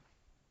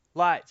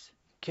Lights,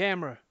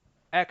 camera,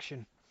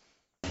 action.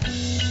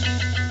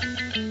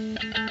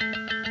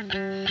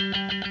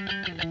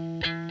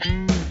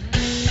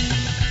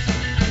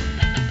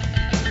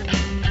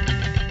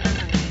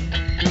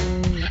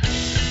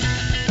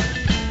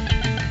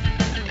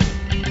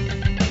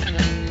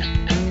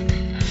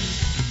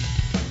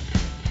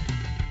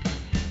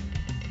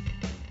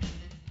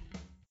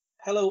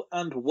 Hello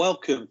and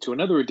welcome to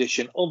another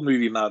edition of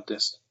Movie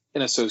Madness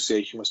in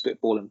association with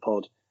Spitballing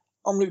Pod.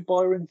 I'm Luke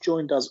Byron,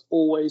 joined as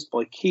always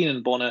by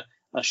Keenan Bonner,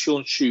 and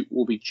Sean Shute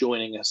will be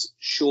joining us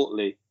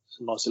shortly.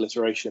 Some nice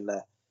alliteration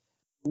there.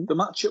 The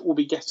matchup we'll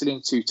be getting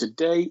into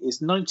today is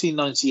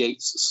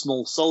 1998's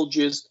Small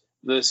Soldiers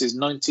versus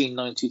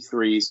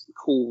 1993's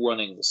Cool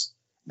Runnings.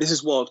 This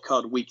is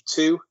Wildcard Week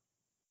 2.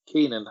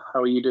 Keenan,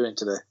 how are you doing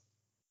today?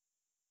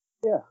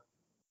 Yeah,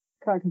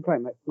 can't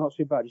complain, mate. Not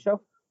too bad.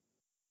 Yourself?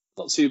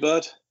 Not too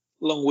bad.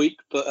 Long week,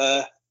 but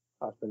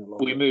That's been a long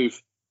we week.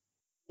 move.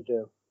 We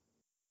do.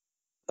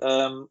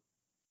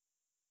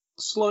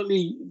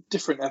 Slightly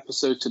different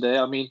episode today.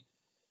 I mean,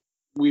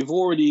 we've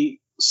already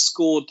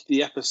scored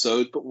the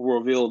episode, but we'll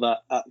reveal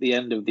that at the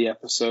end of the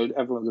episode.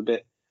 Everyone's a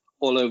bit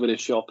all over the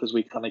shop as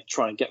we kind of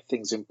try and get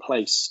things in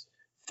place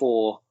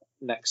for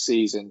next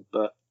season.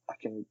 But I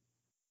can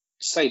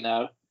say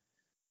now,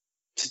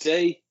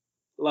 today,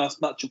 last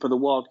matchup of the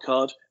wild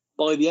card.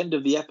 By the end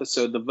of the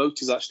episode, the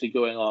vote is actually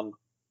going on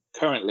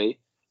currently.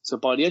 So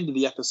by the end of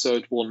the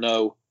episode, we'll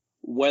know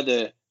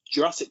whether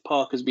Jurassic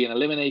Park has been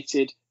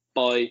eliminated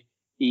by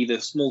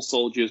either Small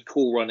Soldiers,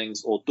 Cool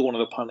Runnings, or Dawn of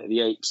the Planet of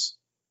the Apes.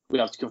 We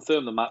have to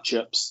confirm the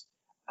matchups.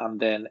 And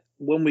then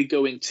when we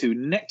go into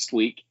next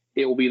week,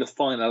 it will be the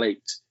final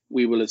 8.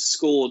 We will have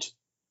scored,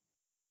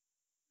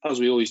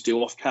 as we always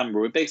do, off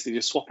camera. We're basically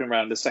just swapping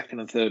around the second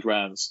and third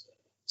rounds.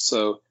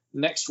 So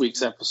next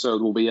week's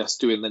episode will be us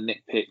doing the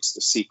nitpicks,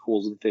 the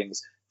sequels and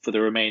things for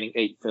the remaining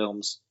 8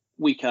 films.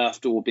 Week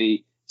after will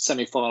be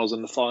semi-finals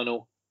and the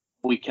final.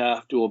 Week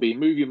after will be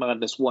Movie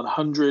Madness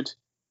 100.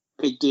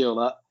 Big deal,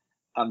 that.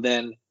 And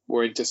then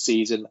we're into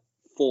season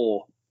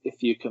 4,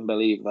 if you can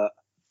believe that.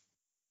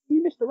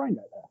 You missed the rain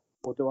out there?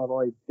 Or have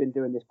I been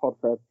doing this pod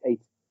for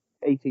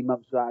 18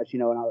 months without actually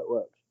knowing how it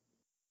works?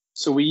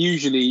 So we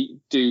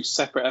usually do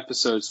separate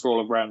episodes for all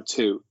of round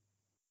 2.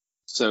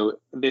 So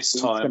this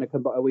time...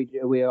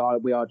 we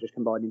are just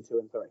combining 2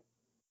 and 3.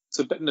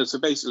 So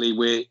basically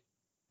we're...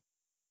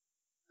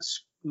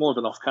 It's more of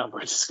an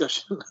off-camera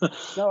discussion.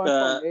 No,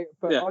 I'm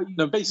fine. Yeah.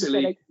 No,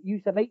 basically... You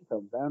said 8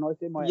 films there, and I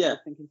was in my head I was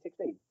thinking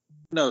 16.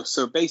 No,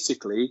 so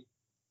basically,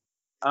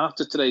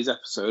 after today's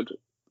episode,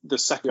 the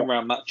second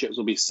round matchups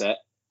will be set.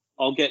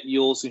 I'll get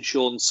yours and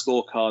Sean's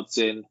scorecards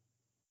in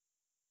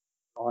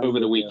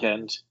over the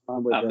weekend.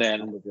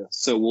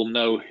 So we'll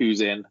know who's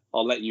in.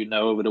 I'll let you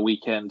know over the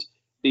weekend.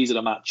 These are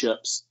the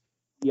matchups.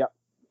 Yep.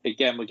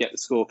 Again, we'll get the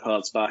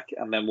scorecards back,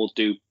 and then we'll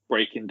do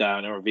breaking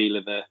down and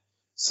revealing the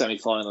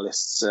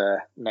semi-finalists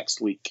next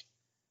week.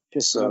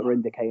 Just another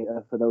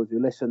indicator for those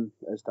who listen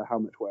as to how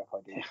much work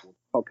I do for the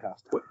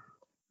podcast.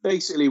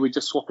 Basically, we're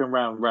just swapping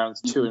around rounds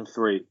 2 and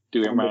 3,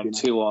 doing round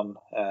 2 on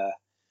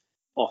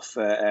off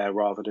air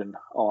rather than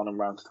on, and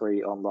round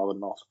 3 on rather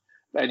than off.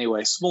 But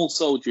anyway, Small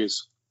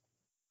Soldiers.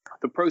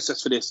 The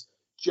process for this,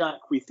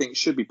 Jack, we think,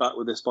 should be back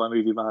with us by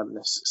Movie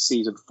Madness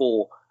season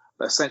 4.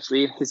 But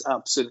essentially, in his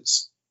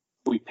absence,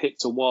 we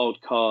picked a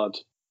wild card.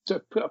 To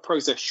put a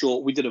process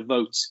short, we did a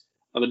vote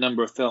of a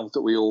number of films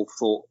that we all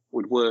thought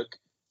would work.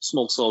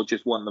 Small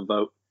Soldiers won the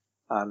vote,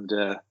 and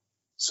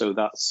so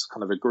that's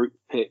kind of a group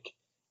pick.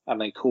 And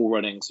then Cool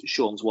Runnings,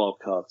 Sean's wild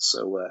card.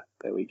 So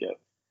there we go.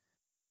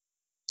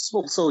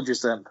 Small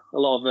Soldiers then. A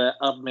lot of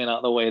admin out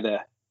of the way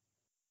there.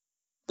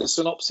 The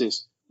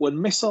synopsis.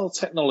 When missile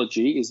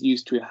technology is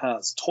used to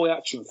enhance toy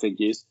action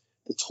figures,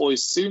 the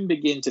toys soon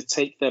begin to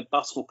take their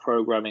battle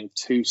programming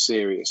too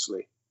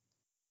seriously.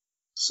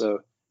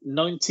 So,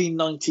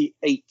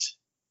 1998,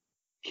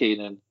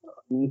 Keenan.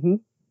 Mm-hmm.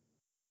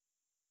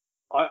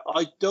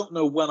 I don't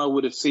know when I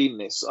would have seen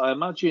this. I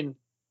imagine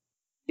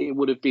it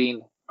would have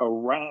been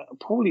around,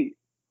 probably,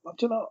 I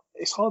don't know,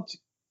 it's hard to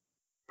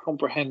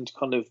comprehend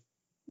kind of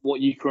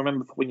what you can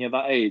remember when you're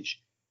that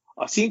age.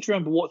 I seem to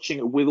remember watching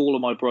it with all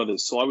of my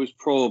brothers, so I was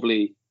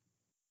probably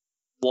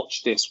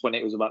watched this when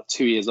it was about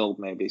 2 years old,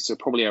 maybe, so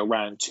probably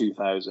around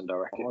 2000, I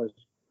reckon. I was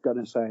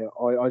going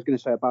to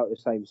say about the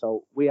same.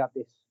 So we had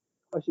this,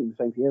 I assume the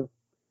same for you.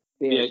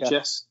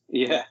 VHS?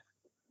 Yeah.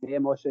 Me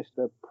and my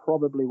sister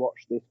probably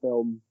watched this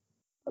film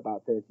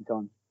about 30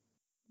 times.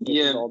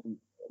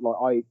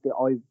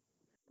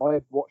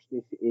 I've watched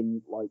this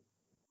in like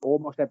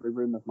almost every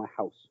room of my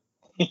house.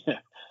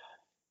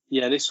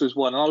 Yeah, this was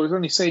one. I was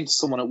only saying to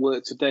someone at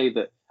work today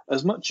that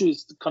as much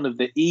as kind of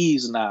the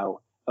ease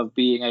now of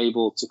being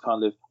able to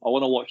kind of, I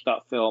want to watch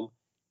that film,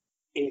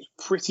 it's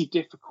pretty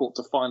difficult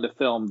to find a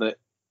film that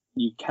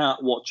you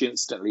can't watch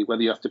instantly,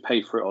 whether you have to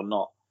pay for it or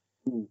not.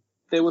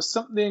 There was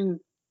something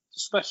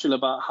special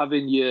about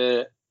having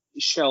your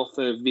shelf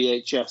of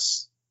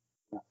VHS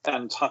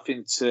and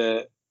having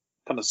to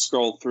kind of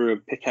scroll through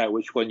and pick out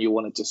which one you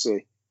wanted to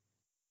see.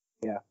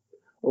 Yeah.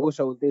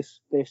 Also,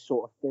 this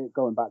sort of thing,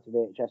 going back to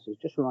VHS,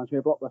 just reminds me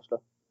of Blockbuster.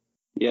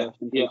 Yeah,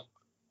 yeah.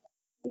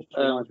 Just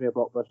reminds me of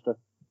Blockbuster.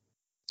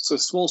 So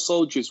Small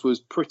Soldiers was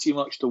pretty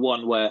much the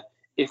one where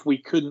if we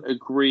couldn't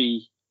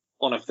agree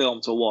on a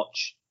film to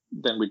watch,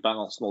 then we'd bang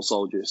on Small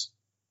Soldiers.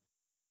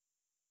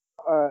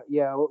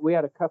 Yeah, we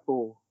had a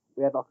couple.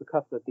 We had like a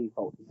couple of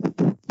defaults.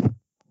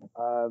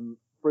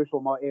 Bruce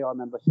Almighty, I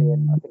remember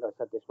seeing. I think you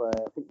said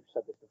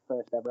this the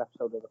first ever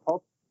episode of the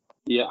pod.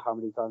 Yeah. How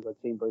many times I'd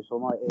seen Bruce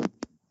Almighty?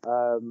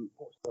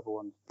 What's the other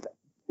one?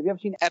 Have you ever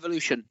seen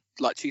Evolution,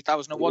 like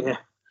 2001? Yeah.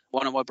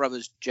 One of my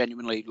brothers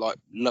genuinely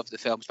loved the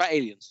film. It's about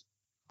aliens.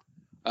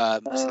 So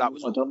that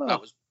was I don't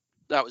know.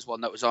 that was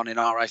one that was on in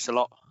RS a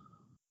lot.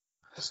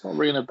 It's not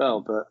ringing a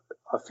bell, but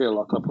I feel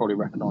like I probably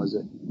recognise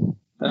it.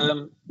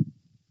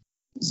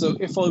 So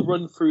if I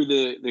run through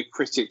the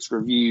critics'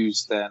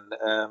 reviews, then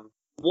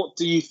what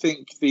do you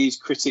think these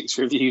critics'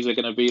 reviews are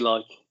going to be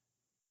like?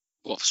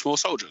 What, for Small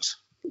Soldiers?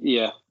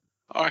 Yeah.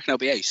 I reckon it'll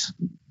be ace.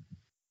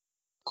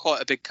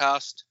 Quite a big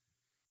cast.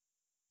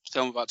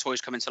 Film about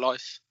toys coming to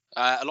life.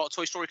 A lot of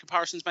Toy Story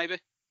comparisons, maybe?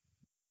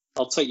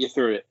 I'll take you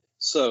through it.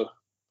 So,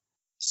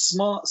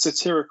 smart,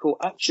 satirical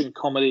action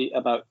comedy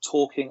about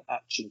talking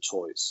action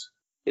toys.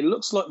 It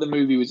looks like the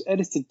movie was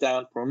edited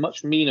down from a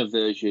much meaner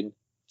version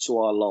to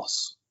our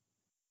loss.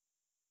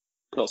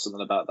 Got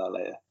something about that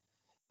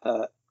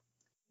later.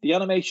 The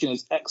animation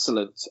is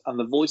excellent, and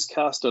the voice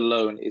cast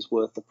alone is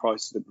worth the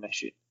price of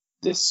admission.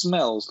 This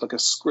smells like a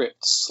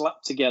script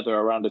slapped together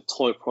around a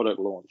toy product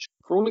launch.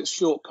 For all its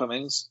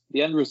shortcomings,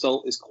 the end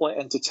result is quite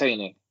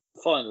entertaining.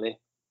 Finally,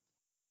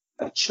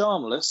 a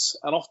charmless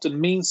and often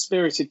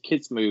mean-spirited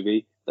kids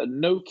movie that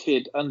no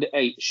kid under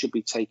 8 should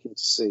be taken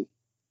to see.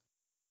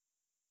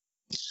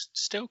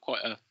 Still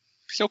quite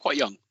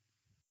young.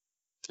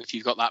 If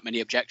you've got that many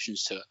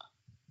objections to it.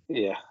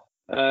 Yeah.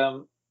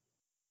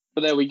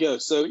 But there we go.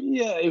 So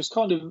yeah, it was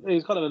kind of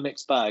a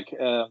mixed bag.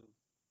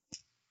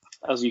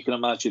 As you can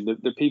imagine,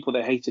 the people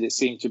that hated it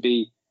seemed to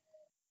be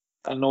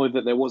annoyed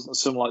that there wasn't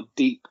some like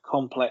deep,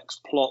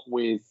 complex plot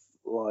with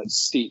like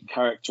steep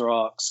character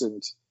arcs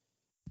and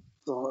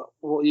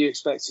what are you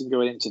expecting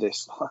going into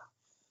this?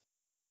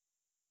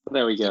 But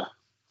there we go.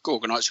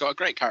 Gorgonite's got a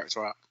great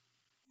character arc.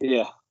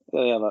 Yeah,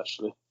 they have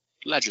actually.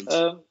 Legends.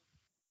 All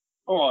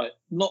right,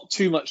 not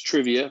too much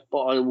trivia,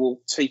 but I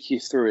will take you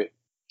through it.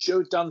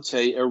 Joe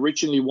Dante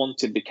originally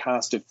wanted the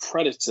cast of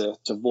Predator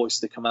to voice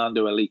the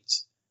Commando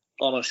Elite.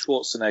 Arnold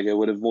Schwarzenegger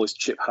would have voiced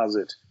Chip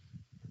Hazard.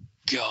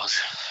 God,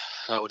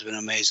 that would have been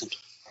amazing.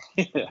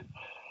 Yeah.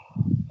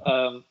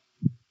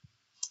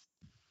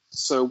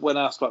 So when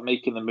asked about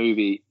making the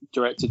movie,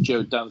 director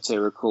Joe Dante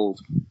recalled,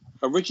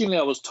 "Originally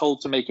I was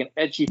told to make an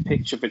edgy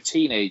picture for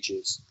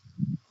teenagers,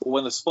 but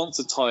when the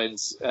sponsor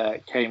tie-ins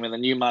came in, the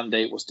new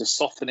mandate was to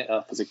soften it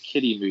up as a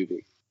kiddie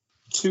movie.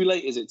 Too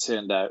late, as it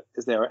turned out,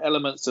 as there are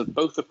elements of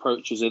both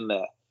approaches in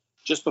there.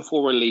 Just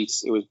before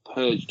release, it was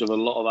purged of a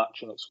lot of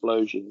action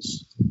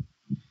explosions."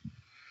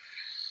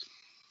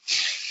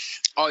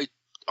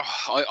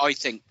 I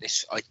think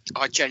this.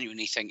 I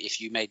genuinely think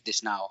if you made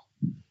this now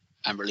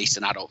and released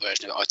an adult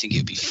version of it, I think it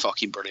would be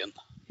fucking brilliant.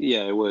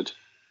 Yeah, it would.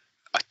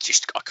 I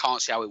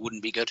can't see how it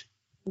wouldn't be good.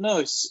 No,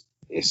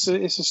 it's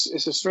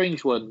a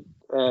strange one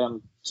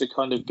to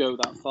kind of go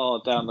that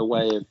far down the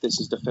way of this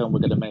is the film we're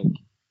going to make.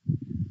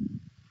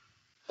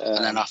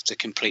 And then have to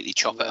completely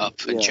chop it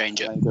up and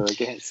change it. And go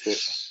against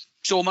it.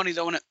 It's all money,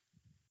 though, isn't it?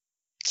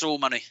 It's all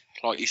money.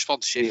 Like your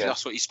sponsorship, Yeah. if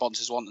that's what your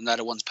sponsors want, and they're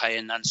the ones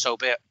paying, then so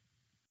be it.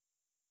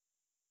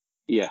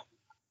 Yeah.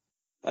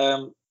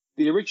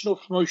 The original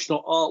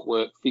promotional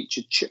artwork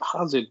featured Chip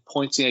Hazard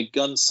pointing a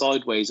gun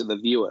sideways at the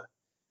viewer.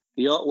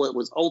 The artwork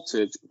was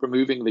altered,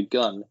 removing the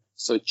gun,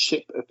 so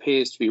Chip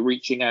appears to be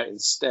reaching out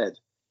instead.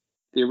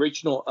 The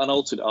original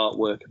unaltered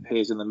artwork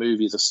appears in the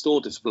movie as a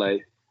store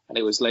display, and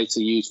it was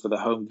later used for the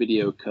home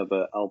video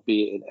cover,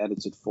 albeit in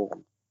edited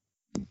form.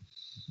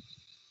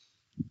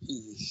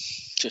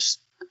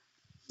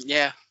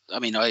 Yeah. I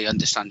mean, I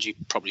understand you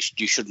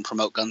shouldn't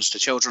promote guns to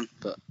children,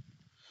 but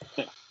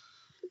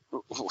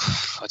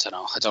I don't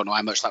know. I don't know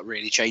how much that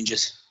really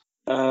changes.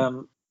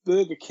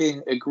 Burger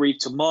King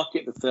agreed to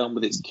market the film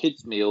with its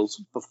kids'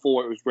 meals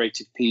before it was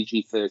rated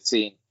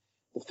PG-13.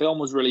 The film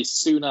was released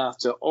soon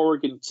after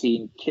Oregon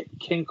teen Kip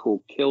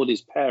Kinkle killed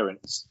his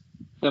parents,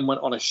 then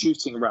went on a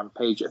shooting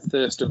rampage at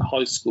Thurston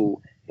High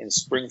School in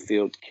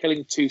Springfield,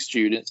 killing 2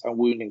 students and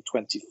wounding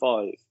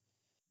 25.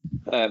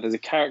 There's a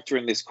character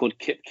in this called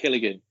Kip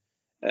Killigan,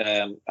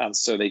 and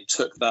so they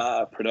took that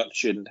out of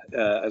production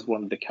as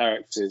one of the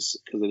characters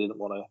because they didn't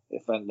want to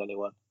offend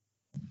anyone.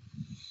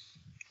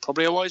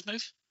 Probably a wise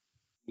move,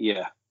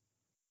 Yeah.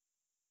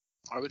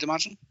 I would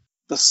imagine.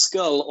 The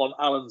skull on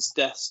Alan's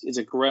desk is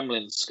a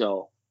Gremlin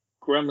skull.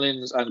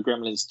 Gremlins and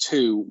Gremlins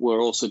 2 were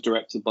also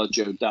directed by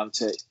Joe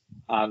Dante,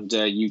 and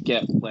you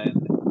get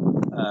when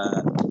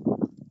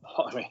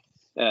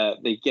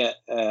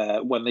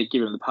when they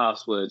give him the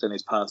password and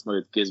his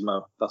password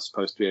Gizmo. That's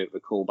supposed to be a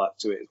callback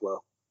to it as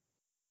well.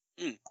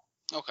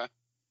 Okay.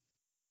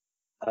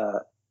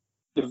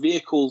 the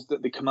vehicles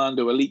that the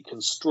Commando Elite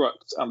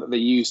construct and that they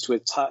use to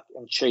attack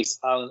and chase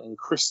Alan and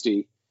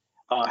Christie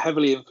are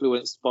heavily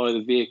influenced by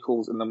the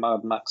vehicles in the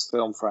Mad Max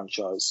film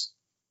franchise.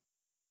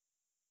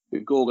 The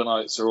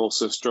Gorgonites are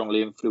also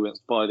strongly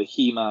influenced by the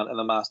He-Man and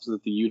the Masters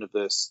of the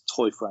Universe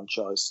toy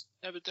franchise.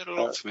 Never did a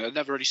lot for me. I've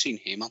never really seen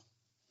He-Man.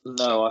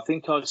 No, I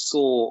think I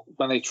saw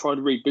when they tried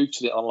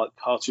rebooting it on like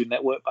Cartoon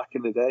Network back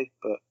in the day,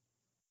 but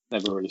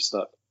never really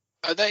stuck.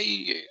 Are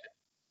they?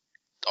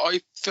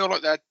 I feel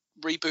like they're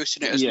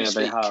rebooting it as we speak.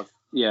 They have.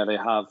 Yeah, they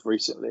have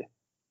recently.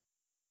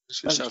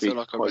 I feel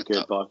like I read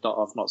that. But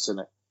I've not seen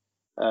it.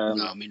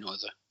 No, me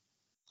neither.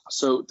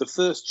 So the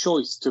first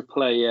choice to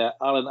play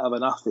Alan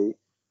Abernathy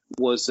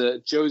was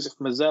Joseph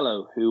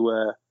Mazzello,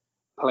 who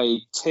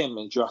played Tim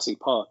in Jurassic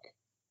Park.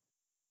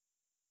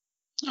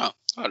 Oh,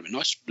 that'd be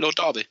nice. Lord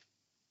Derby.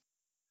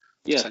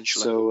 Yeah,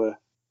 so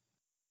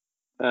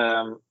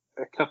a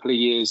couple of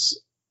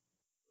years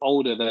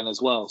older then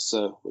as well,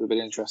 so it would have been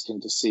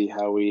interesting to see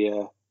how he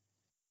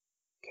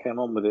came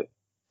on with it.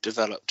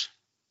 Developed.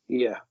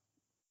 Yeah.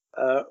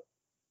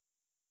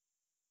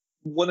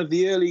 One of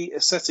the early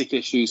aesthetic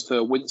issues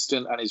for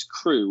Winston and his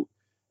crew,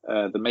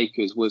 the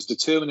makers, was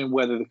determining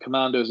whether the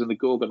Commandos and the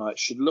Gorgonites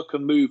should look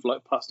and move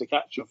like plastic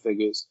action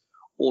figures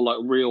or like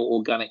real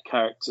organic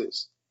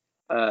characters.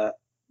 The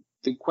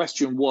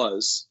question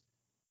was,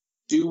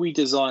 do we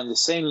design the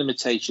same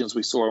limitations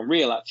we saw in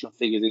real action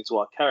figures into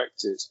our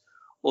characters,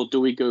 or do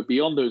we go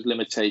beyond those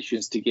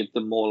limitations to give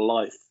them more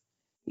life?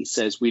 He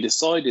says, we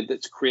decided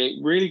that to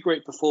create really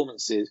great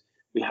performances,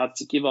 we had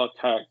to give our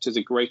characters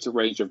a greater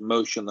range of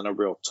motion than a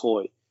real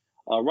toy.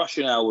 Our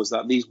rationale was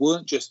that these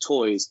weren't just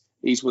toys,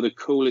 these were the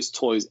coolest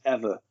toys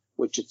ever,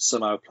 which had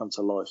somehow come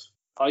to life.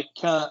 I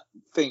can't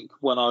think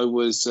when I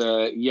was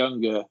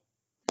younger,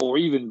 or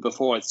even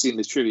before I'd seen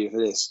the trivia for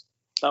this,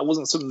 that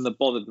wasn't something that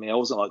bothered me. I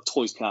wasn't like,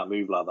 toys can't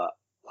move like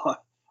that.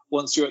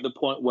 Once you're at the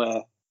point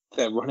where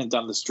they're running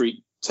down the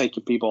street,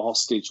 taking people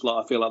hostage,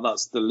 like I feel like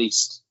that's the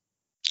least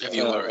thing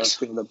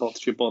that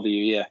should bother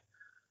you, yeah.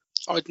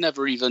 I'd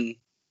never even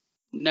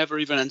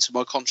entered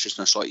my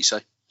consciousness, like you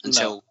say,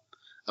 until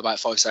about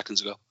 5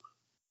 seconds ago.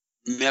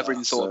 Never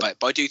even thought about it,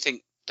 but I do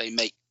think they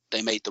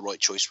made the right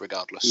choice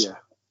regardless. Yeah,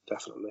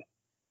 definitely.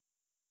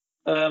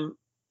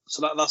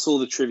 So that's all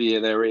the trivia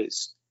there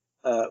is.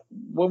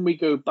 When we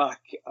go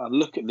back and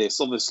look at this,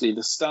 obviously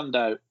the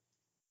standout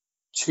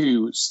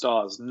two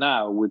stars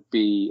now would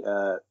be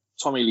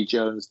Tommy Lee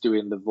Jones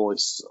doing the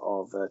voice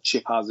of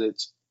Chip Hazard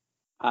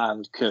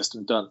and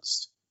Kirsten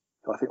Dunst,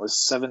 who I think was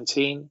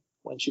 17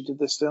 when she did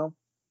this film.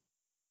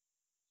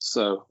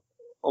 So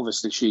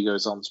obviously she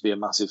goes on to be a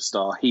massive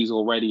star. He's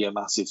already a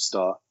massive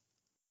star.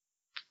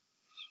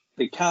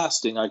 The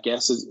casting, I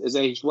guess, has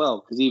aged well,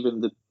 because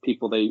even the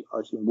people they,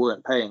 I think,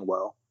 weren't paying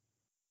well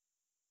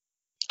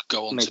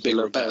go on make to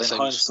bigger and better in things.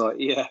 hindsight,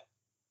 yeah.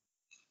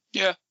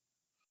 Yeah.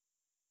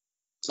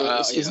 So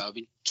I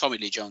mean, Tommy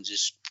Lee Jones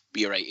is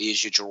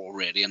your draw,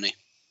 really, isn't he?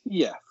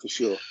 Yeah, for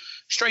sure.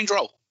 Strange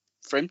role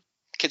for him,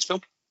 kids'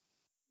 film.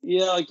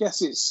 Yeah, I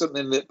guess it's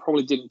something that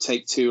probably didn't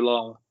take too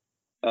long.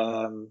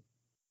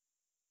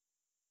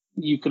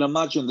 You can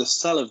imagine the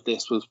sell of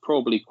this was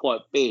probably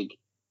quite big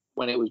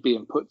when it was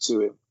being put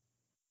to him.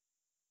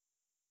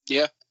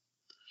 Yeah.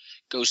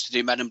 Goes to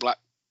do Men in Black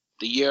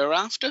the year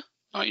after,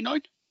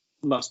 99?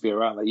 Must be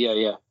around that,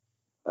 yeah.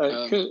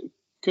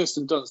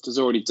 Kirsten Dunst has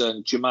already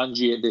done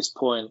Jumanji at this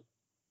point.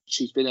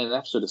 She's been in an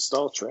episode of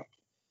Star Trek.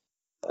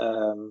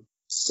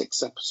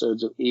 6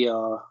 episodes of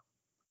ER.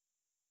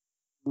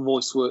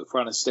 Voice work for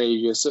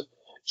Anastasia. So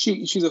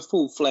she's a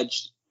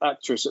full-fledged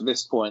actress at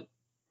this point.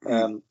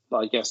 But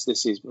I guess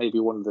this is maybe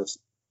one of the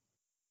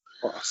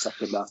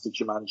second after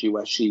Jumanji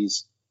where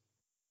she's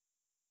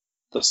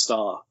the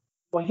star.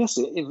 Well, I guess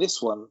in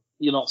this one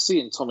you're not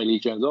seeing Tommy Lee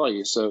Jones, are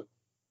you? So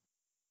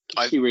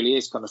he really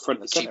is kind of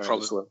front and center in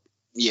this one.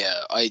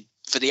 Yeah,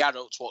 for the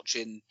adults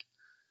watching,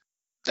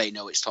 they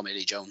know it's Tommy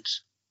Lee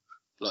Jones.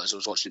 Like, as I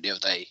was watching it the other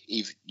day,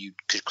 even you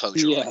could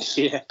close your eyes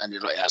and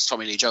you're like, that's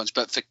Tommy Lee Jones.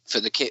 But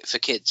for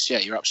kids, yeah,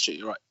 you're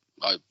absolutely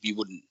right. You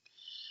wouldn't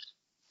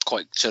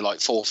quite to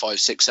like 4, 5,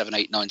 6, 7,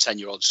 8, 9,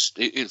 10-year-olds.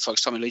 Who the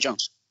fuck's Tommy Lee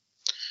Jones?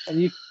 And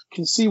you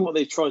can see what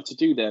they tried to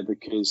do there,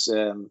 because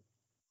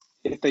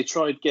if they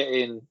tried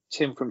getting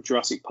Tim from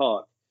Jurassic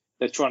Park,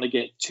 they're trying to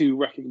get 2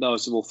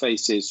 recognisable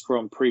faces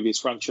from previous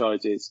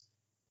franchises,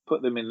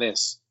 put them in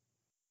this,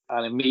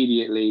 and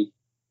immediately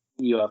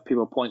you have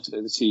people pointing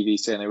at the TV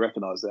saying they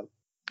recognise them.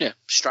 Yeah,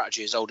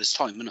 strategy as old as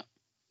time, isn't it?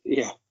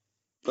 Yeah.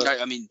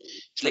 But I mean,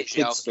 it's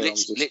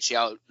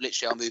literally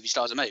how movie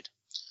stars are made.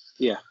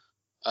 Yeah.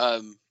 I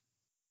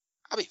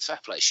mean, fair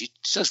play. She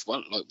does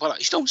well.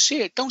 You don't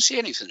see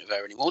anything of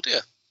her anymore, do you?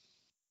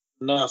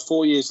 No,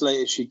 4 years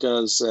later, she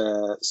does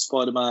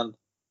Spider-Man.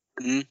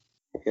 Mm-hmm.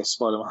 I guess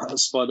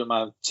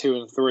Spider-Man 2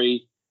 and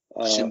 3.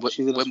 She's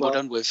in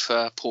Wimbledon with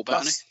Paul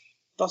Bettany.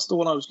 That's the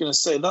one I was going to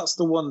say. That's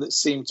the one that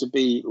seemed to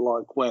be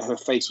like where her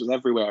face was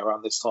everywhere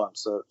around this time.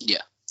 So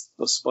yeah,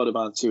 was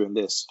Spider-Man 2 and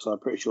this. So I'm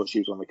pretty sure she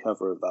was on the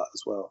cover of that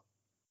as well.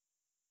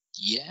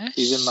 Yes.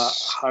 She's in that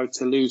How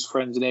to Lose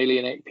Friends and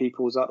Alienate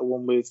People. Is that the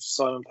one with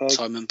Simon Pegg?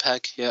 Simon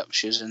Pegg, yeah,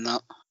 she was in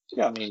that.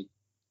 Yeah, I mean,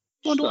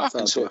 I wonder what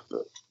happened to her.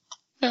 But...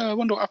 Yeah, I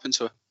wonder what happened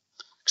to her.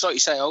 Because like you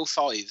say,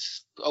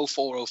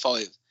 04,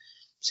 05,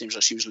 seems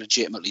like she was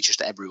legitimately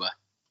just everywhere.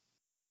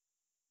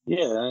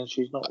 Yeah, and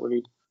she's not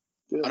really...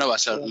 I know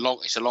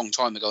it's a long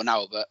time ago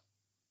now, but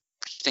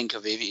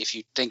if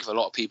you think of a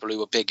lot of people who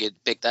were big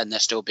then, they're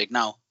still big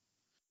now.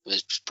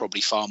 There's probably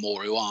far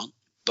more who aren't,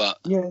 but...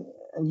 Yeah,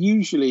 and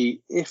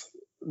usually if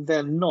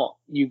they're not,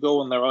 you go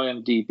on their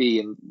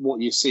IMDb and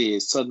what you see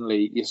is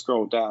suddenly you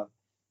scroll down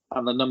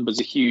and the numbers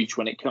are huge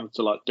when it comes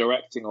to like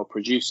directing or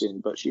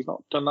producing, but she's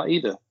not done that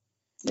either.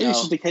 Maybe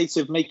it's just a case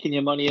of making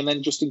your money and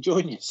then just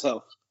enjoying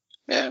yourself.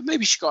 Yeah,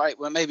 maybe she got it.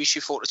 Well, maybe she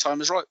thought the time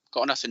was right.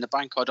 Got enough in the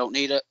bank. I don't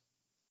need it.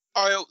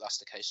 I hope that's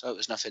the case. I hope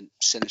there's nothing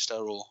sinister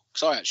or...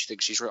 Because I actually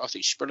think I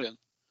think she's brilliant.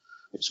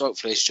 So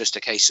hopefully it's just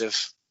a case of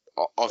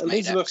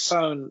Elizabeth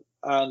Stone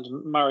and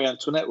Marie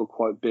Antoinette were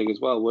quite big as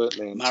well, weren't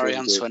they? Marie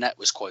Antoinette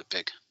was quite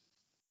big.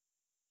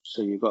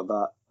 So you've got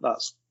that.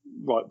 That's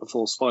right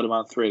before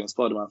Spider-Man 3, and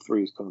Spider-Man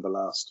 3 is kind of the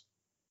last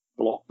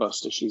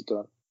blockbuster she's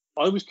done.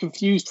 I was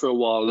confused for a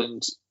while,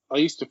 and I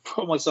used to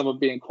put myself on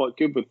being quite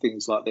good with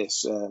things like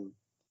this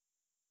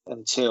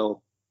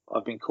until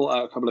I've been caught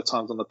out a couple of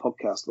times on the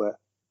podcast where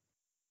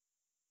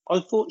I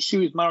thought she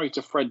was married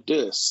to Fred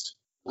Durst,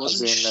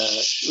 as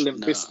in Limp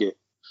Bizkit.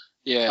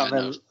 Yeah, and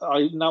then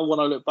now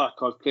when I look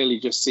back, I've clearly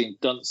just seen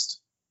Dunst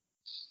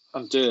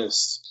and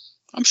Durst.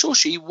 I'm sure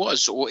she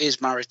was or is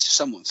married to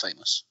someone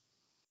famous.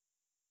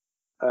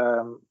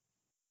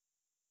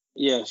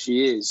 Yeah,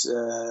 she is.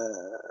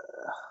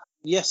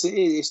 Yes, it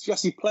is. It's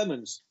Jesse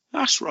Plemons.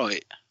 That's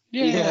right.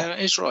 Yeah,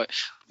 it's right.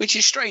 Which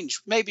is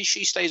strange. Maybe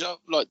she stays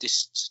up like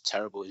this. It's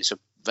terrible. It's a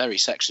very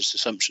sexist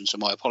assumption, so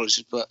my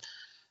apologies. But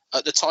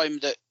at the time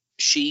that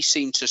she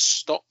seemed to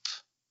stop,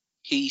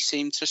 he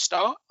seemed to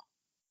start.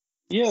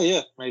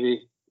 Yeah,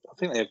 maybe. I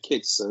think they have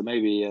kids, so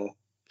maybe.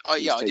 I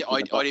didn't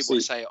want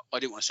to say.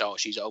 Oh,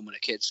 she's at home with her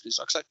kids, because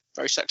like I said,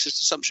 very sexist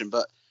assumption.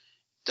 But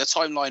the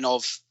timeline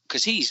of,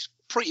 because he's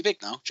pretty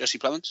big now, Jesse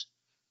Plemons.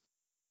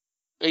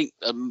 I think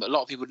a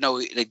lot of people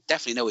they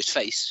definitely know his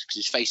face, because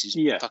his face is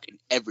fucking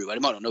everywhere.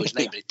 They might not know his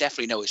name, but they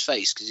definitely know his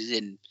face because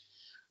he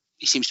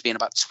seems to be in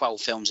about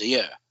 12 films a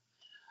year.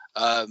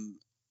 But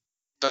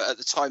at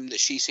the time that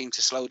she seemed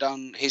to slow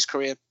down, his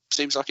career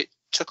seems like it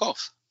took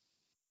off.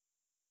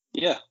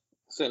 Yeah,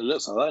 certainly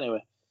looks like that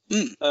anyway.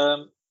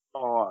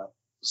 All right.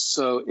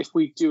 So if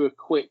we do a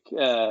quick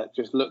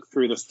just look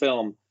through the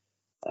film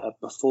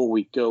before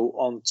we go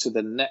on to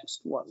the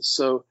next one.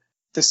 So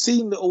the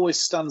scene that always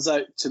stands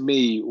out to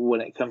me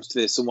when it comes to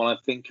this and when I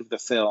think of the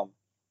film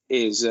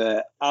is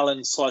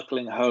Alan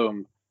cycling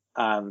home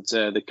and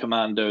the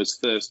commandos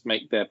first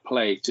make their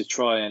play to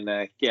try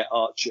and get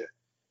Archer,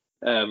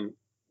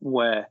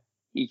 where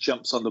he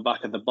jumps on the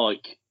back of the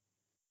bike.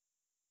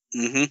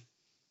 Mm-hmm.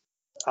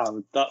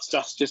 And that's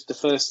just the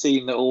first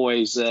scene that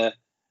always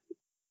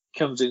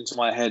comes into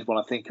my head when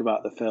I think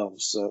about the film.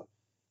 So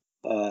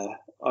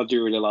I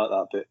do really like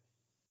that bit.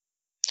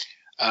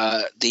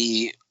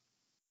 The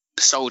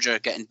soldier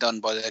getting done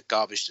by the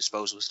garbage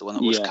disposal is the one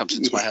that always comes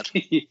into my head.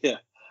 Yeah.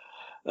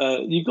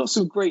 You've got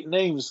some great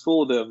names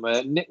for them.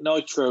 Nick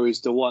Nitro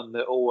is the one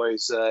that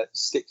always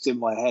sticks in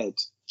my head.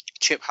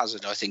 Chip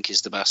Hazard, I think,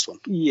 is the best one.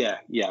 Yeah,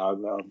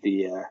 of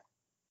the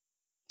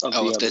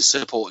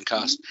supporting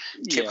cast.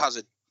 Chip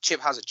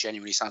Hazard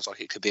genuinely sounds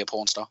like it could be a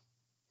porn star.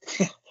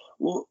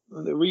 Well,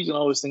 the reason I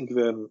always think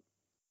of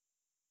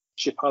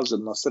Chip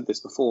Hazard, and I said this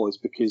before, is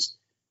because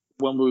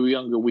when we were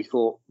younger, we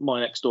thought My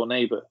Next Door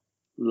Neighbour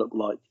looked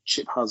like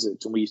Chip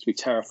Hazard, and we used to be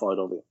terrified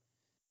of him.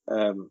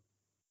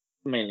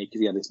 Mainly because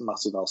he had this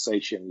massive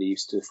Alsatian. He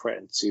used to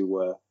threaten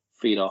to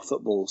feed our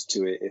footballs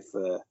to it if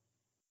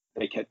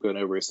they kept going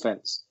over his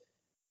fence.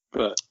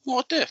 But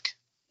what a dick!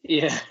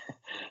 Yeah,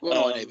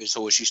 well, my neighbours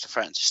always used to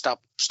threaten to stab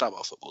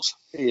our footballs.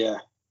 Yeah,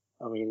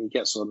 I mean, he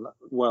gets on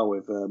well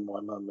with my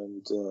mum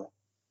and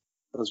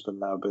husband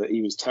now, but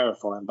he was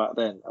terrifying back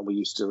then, and we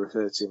used to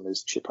refer to him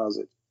as Chip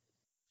Hazard.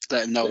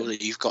 Let him know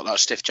that you've got that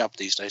stiff jab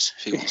these days,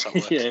 if he wants that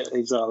work. Yeah,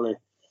 exactly.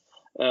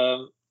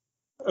 I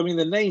mean,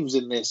 the names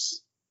in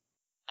this,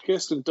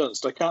 Kirsten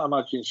Dunst, I can't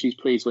imagine she's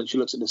pleased when she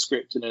looks at the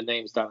script and her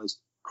name's down as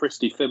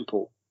Christy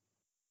Fimple.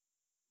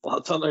 I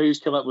don't know who's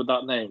come up with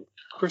that name.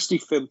 Christy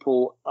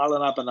Fimple,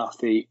 Alan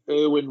Abernathy,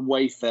 Erwin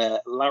Wayfair,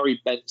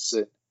 Larry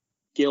Benson,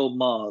 Gil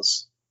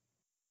Mars,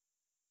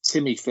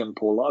 Timmy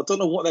Fimple. I don't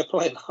know what they're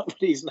playing up with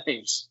these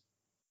names.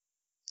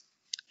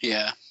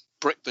 Yeah.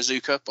 Brick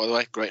Bazooka, by the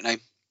way, great name.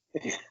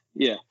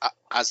 Yeah.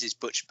 As is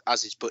Butch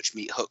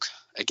Meat Hook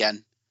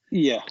again.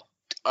 Yeah.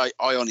 I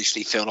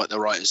honestly feel like the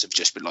writers have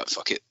just been like,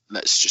 fuck it,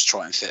 let's just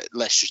try and fit.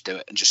 Let's just do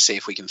it and just see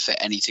if we can fit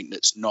anything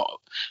that's not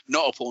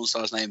a porn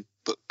star's name,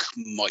 but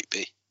might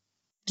be.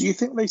 Do you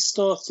think they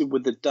started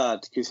with the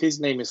dad because his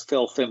name is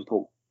Phil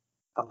Fimple,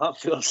 and that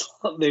feels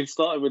like they've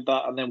started with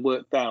that and then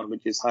worked down,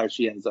 which is how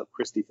she ends up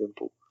Christy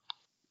Fimple?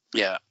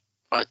 Yeah,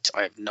 I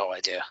have no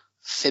idea.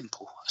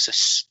 Fimple.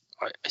 Is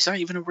that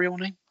even a real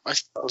name? I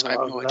have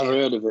no idea.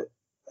 Never heard of it.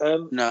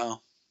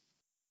 No.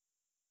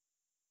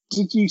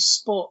 Did you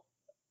spot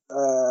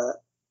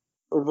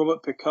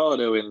Robert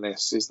Picardo in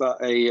this? Is that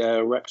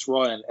a Rex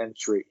Ryan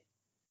entry?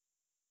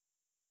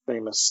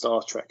 Famous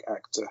Star Trek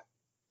actor.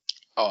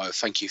 Oh,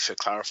 thank you for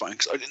clarifying,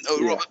 because I didn't know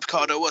who Robert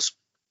Picardo was.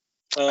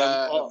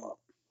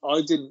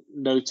 I didn't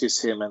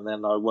notice him, and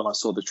then when I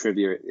saw the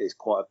trivia, it's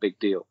quite a big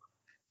deal.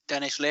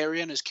 Dennis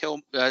Lerian as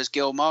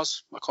Gil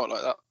Mars. I quite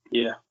like that.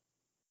 Yeah.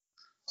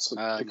 So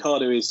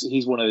Picardo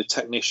he's one of the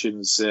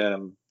technicians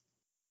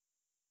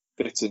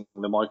fitting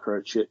the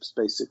microchips,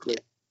 basically.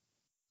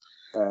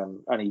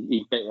 And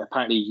he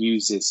apparently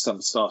uses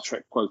some Star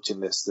Trek quote in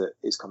this that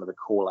is kind of a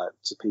call out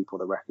to people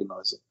that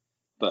recognise it.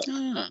 But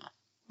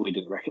we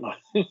didn't recognise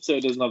it, so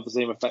it doesn't have the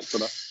same effect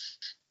on us.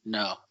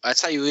 No. I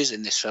tell you who is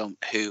in this film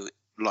who,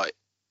 like,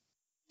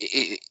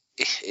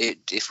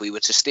 if we were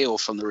to steal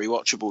from the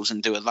rewatchables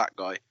and do a that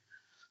guy,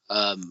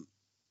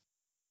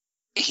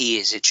 he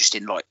is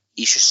interesting. Like,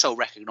 he's just so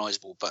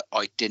recognisable, but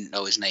I didn't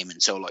know his name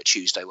until like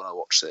Tuesday when I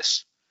watched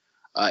this.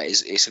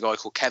 It's a guy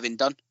called Kevin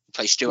Dunn, who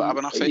plays Stuart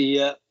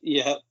Abernathy.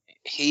 Yeah.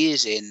 He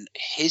is in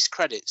his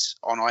credits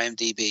on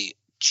IMDb.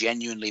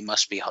 Genuinely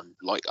must be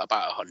like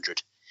about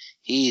 100.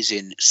 He is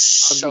in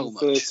so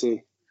 130.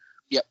 Much.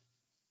 Yep,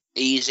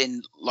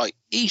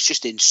 he's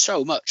just in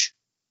so much.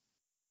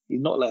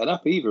 He's not letting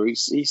up either.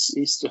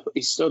 He's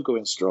still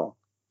going strong.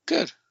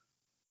 Good.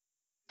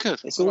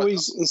 It's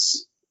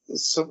always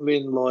it's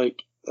something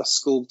like a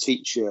school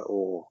teacher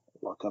or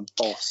like a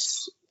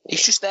boss.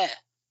 He's just there.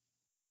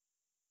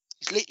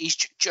 He's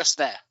just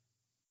there.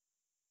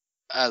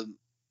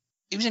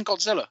 He was in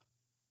Godzilla.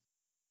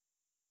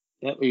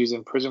 Yep, he was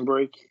in Prison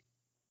Break.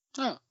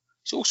 Oh,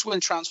 he's also in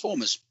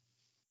Transformers.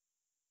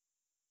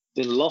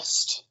 In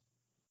Lost.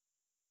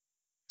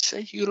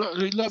 See, you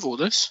love all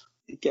this.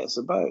 He gets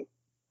about.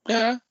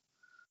 Yeah.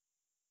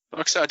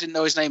 Like I said, I didn't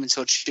know his name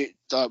until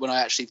when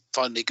I actually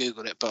finally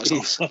Googled it, but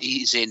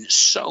he's in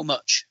so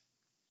much.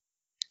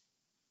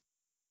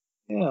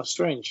 Yeah,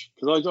 strange.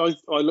 Because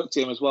I looked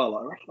at him as well.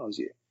 I recognise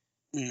you.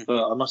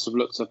 But I must have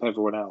looked up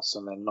everyone else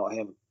and then not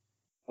him.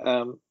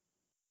 Because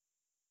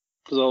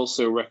I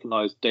also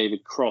recognise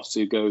David Cross,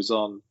 who goes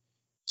on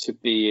to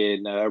be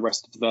in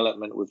Arrested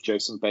Development with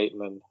Jason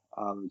Bateman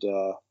and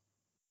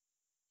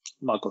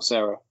Michael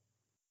Cera.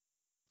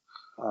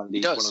 And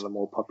he's one of the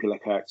more popular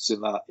characters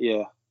in that,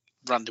 yeah.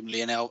 Randomly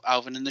in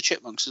Alvin and the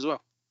Chipmunks as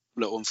well.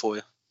 Little one for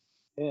you.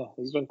 Yeah,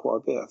 he's done quite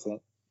a bit, I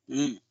think.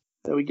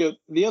 There we go.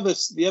 The other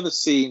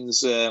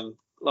scenes,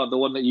 like the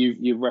one that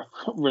you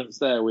referenced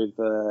there with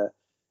the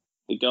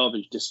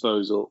garbage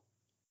disposal,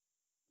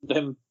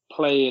 them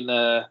playing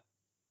a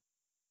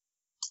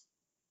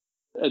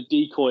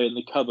decoy in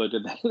the cupboard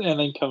and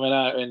then coming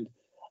out and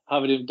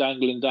having him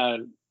dangling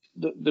down.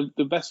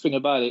 The best thing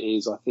about it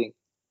is, I think,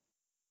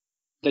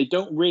 they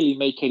don't really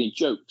make any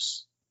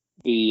jokes,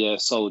 the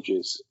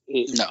soldiers.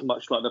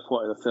 Much like the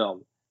point of the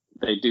film,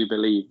 they do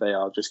believe they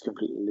are just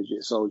completely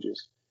legit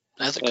soldiers.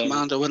 They're the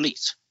Commando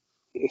Elite.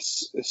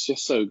 It's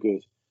just so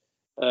good.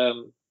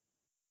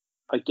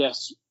 I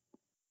guess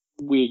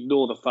we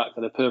ignore the fact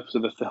that the purpose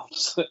of the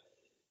films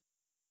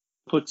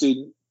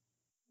putting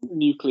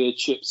nuclear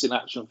chips in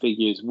action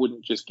figures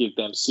wouldn't just give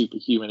them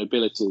superhuman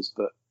abilities,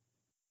 but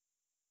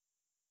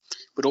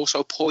would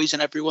also poison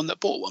everyone that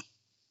bought one.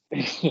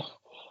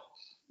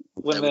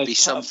 There would be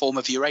some form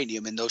of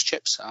uranium in those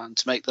chips and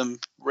to make them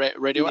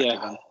radioactive.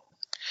 Yeah.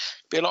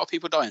 Be a lot of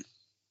people dying.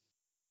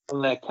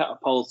 And they're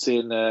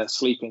catapulting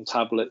sleeping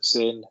tablets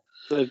in.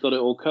 They've got it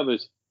all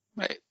covered.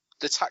 Mate,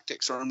 the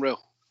tactics are unreal.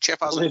 Chip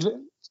has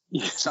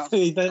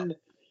They then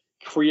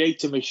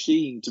create a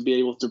machine to be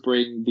able to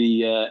bring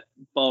the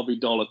Barbie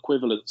doll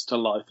equivalents to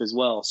life as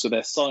well. So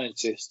they're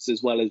scientists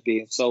as well as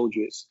being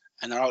soldiers.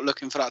 And they're out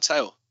looking for that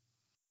tail.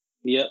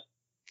 Yep.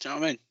 Do you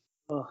know what I mean?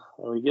 Oh,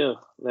 there we go.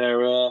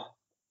 They're...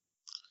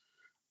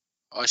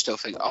 I still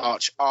think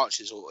Arch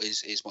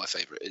is my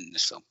favourite in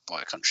this film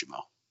by a country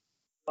mile.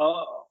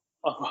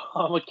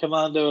 I'm a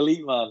Commando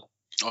Elite man.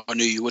 I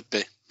knew you would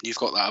be. You've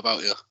got that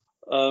about you.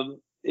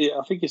 Yeah,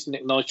 I think it's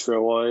Nick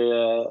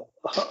Nitro.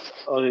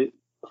 I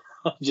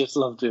just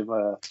loved him,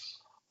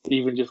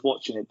 even just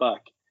watching it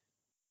back.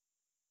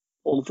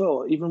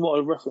 Although, even what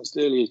I referenced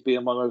earlier as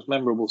being my most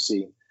memorable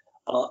scene,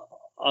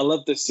 I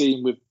love the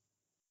scene with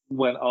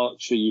when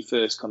Archer, you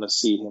first kind of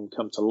see him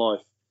come to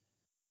life,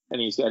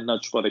 and he's getting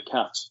nudged by the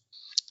cat.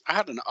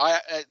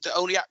 The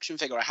only action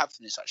figure I have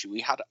from this, actually,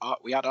 we had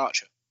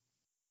Archer.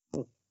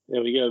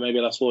 There we go. Maybe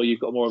that's why you've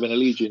got more of an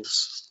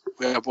allegiance.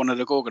 We have one of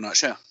the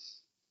Gorgonites, yeah.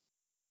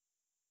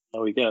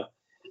 There we go.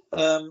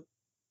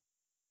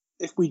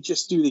 If we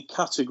just do the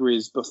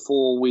categories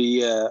before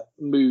we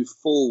move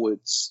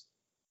forwards,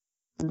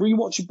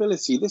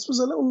 rewatchability. This was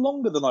a little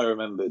longer than I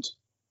remembered.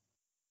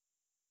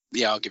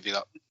 Yeah, I'll give you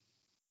that.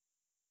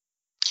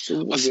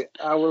 So was it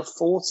hour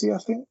 40? I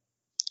think.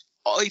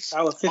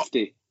 Hour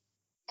 50.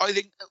 I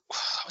think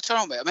I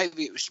don't know, mate.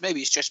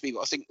 Maybe it's just me,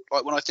 but I think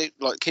like when I think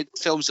like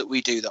films that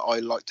we do that I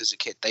liked as a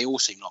kid, they all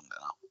seem longer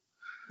now.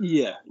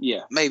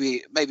 Yeah.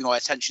 Maybe my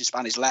attention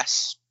span is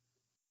less.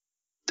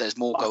 There's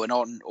more going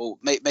on, or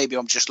maybe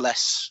I'm just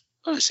less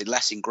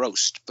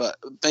engrossed. But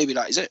maybe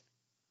that is it.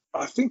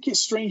 I think it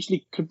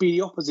strangely could be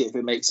the opposite if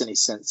it makes any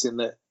sense, in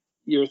that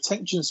your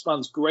attention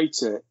span's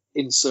greater,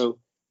 in so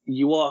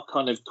you are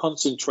kind of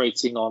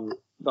concentrating on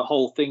the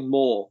whole thing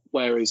more,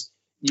 whereas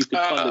you could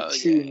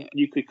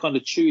you could kind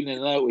of tune in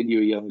and out when you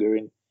were younger,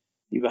 and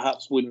you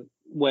perhaps wouldn't,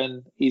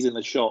 when he's in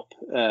the shop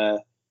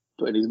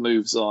putting his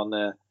moves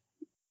on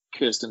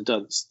Kirsten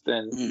Dunst,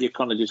 then you're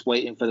kind of just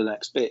waiting for the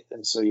next bit,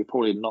 and so you're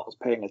probably not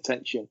paying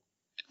attention.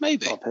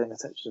 Maybe. Not paying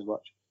attention as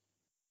much.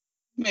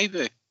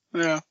 Maybe.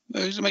 Yeah.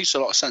 It makes a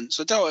lot of sense.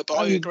 I don't, but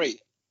I agree.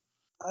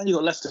 And you've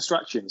got less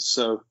distractions,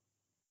 so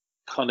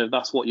kind of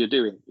that's what you're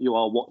doing. You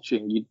are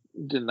watching. You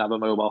didn't have a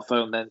mobile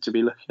phone then to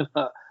be looking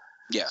at.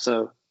 Yeah.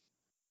 So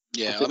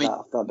yeah, I mean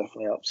that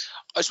definitely helps.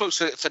 I suppose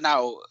for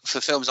now,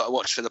 for films that I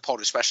watch for the pod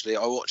especially,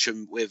 I watch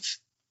them with,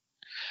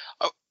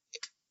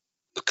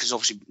 because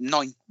obviously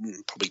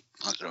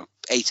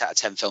 8 out of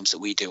 10 films that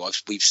we do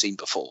we've seen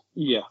before.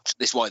 Yeah.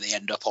 This is why they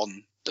end up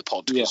on the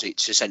pod, because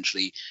it's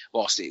essentially,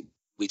 whilst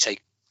we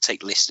take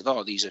a list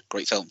of, these are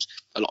great films,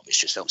 a lot of it's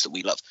just films that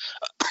we love.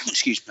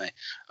 Excuse me.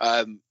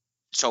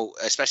 So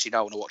especially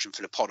now when I watch them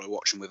for the pod, I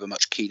watch them with a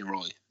much keener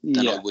eye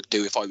than I would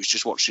do if I was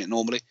just watching it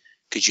normally,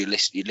 because you're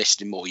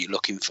listening more, you're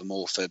looking for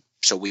more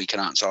so we can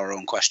answer our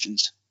own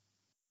questions.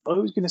 I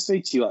was going to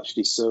say to you,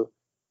 actually, so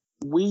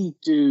we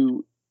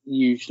do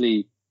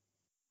usually,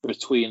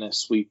 between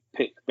us, we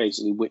pick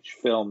basically which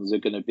films are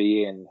going to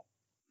be in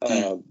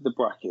the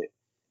bracket.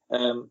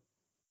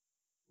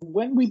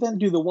 When we then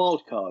do the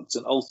wild cards,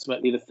 and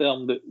ultimately the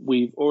film that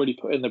we've already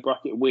put in the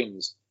bracket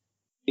wins,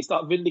 is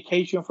that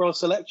vindication for our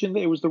selection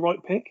that it was the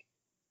right pick?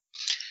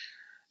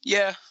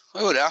 Yeah,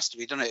 well, it has to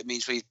be, doesn't it? It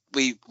means we've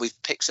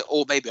picked it,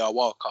 or maybe our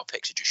wild card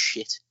picks are just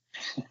shit.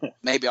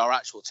 Maybe our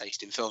actual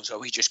taste in films where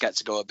we just get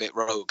to go a bit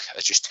rogue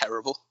are just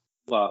terrible.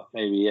 Well,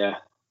 maybe, yeah.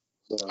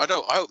 So. I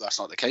hope that's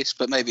not the case,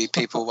 but maybe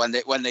people when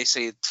they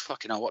see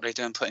fucking hell, what are they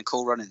doing putting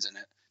Cool Runnings in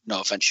it?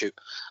 No offense, shoot.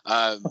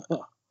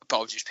 But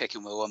I'm just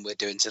picking the one we're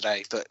doing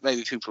today. But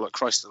maybe people like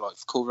Christ are like,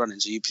 Cool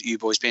Runnings, are you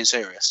boys being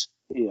serious?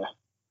 Yeah.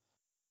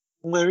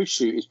 Where is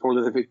Shoot is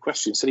probably the big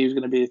question. Said he was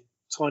going to be a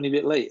tiny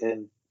bit late,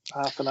 and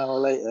half an hour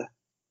later.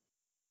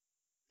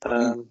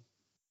 There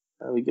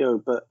we go.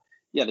 But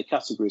yeah, the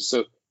categories.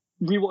 So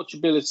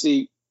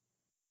rewatchability,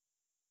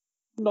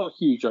 not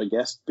huge, I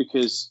guess,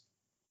 because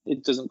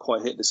it doesn't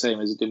quite hit the same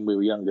as it did when we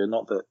were younger.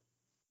 Not that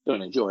I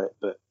don't enjoy it,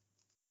 but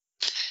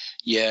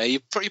yeah,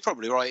 you're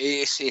probably right.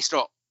 It's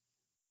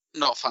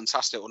not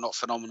fantastic or not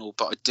phenomenal,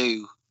 but I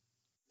do.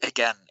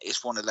 Again,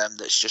 it's one of them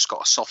that's just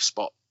got a soft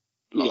spot.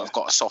 I've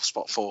got a soft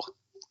spot for.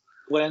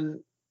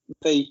 When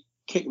they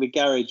kick the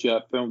garage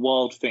up and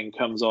Wild Thing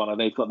comes on, and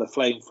they've got the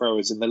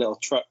flamethrowers and the little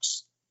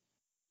trucks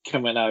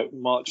coming out,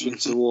 marching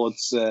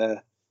towards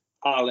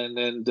Alan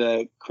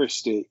and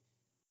Christy.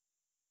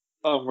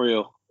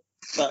 Unreal.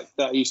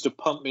 That used to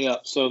pump me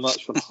up so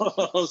much when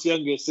I was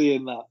younger,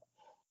 seeing that.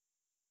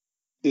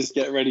 Just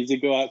get ready to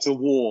go out to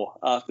war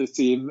after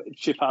seeing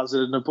Chip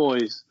Hazard and the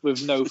boys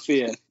with no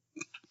fear.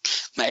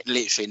 Mate,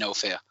 literally no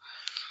fear.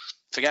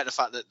 Forget the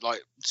fact that like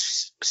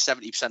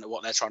 70% of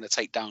what they're trying to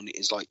take down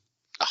is like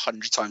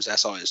 100 times their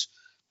size.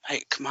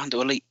 Hey,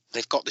 Commando Elite,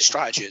 they've got the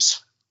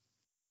strategies.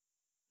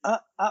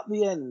 At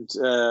the end,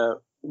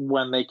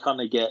 when they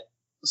kind of get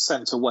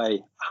sent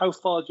away, how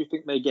far do you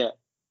think they get?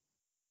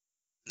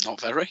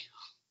 Not very.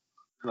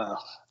 No.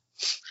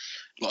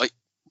 Like,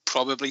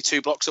 probably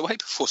 2 blocks away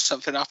before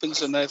something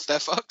happens and they're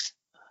fucked.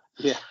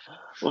 Yeah.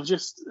 Well,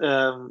 just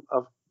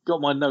I've got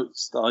my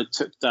notes that I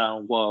took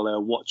down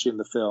while watching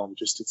the film,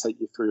 just to take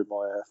you through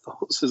my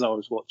thoughts as I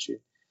was watching.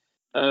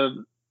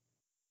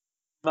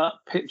 That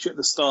picture at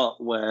the start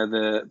where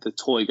the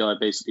toy guy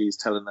basically is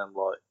telling them,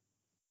 like,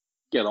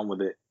 get on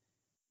with it,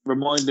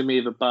 reminded me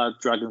of a bad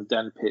Dragon's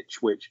Den pitch,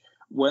 which,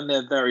 when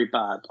they're very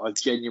bad, I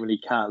genuinely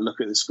can't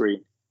look at the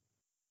screen.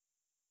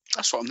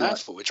 That's what I'm there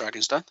for with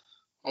Dragon's Den.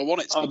 I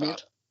want it to be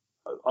bad.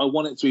 I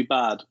want it to be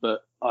bad,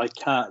 but I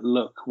can't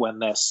look when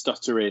they're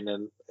stuttering,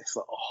 and it's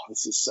like, oh,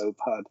 this is so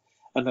bad.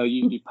 And they'll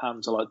usually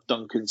pan to like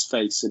Duncan's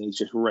face, and he's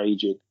just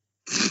raging.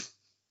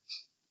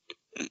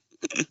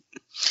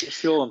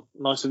 Sean,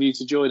 nice of you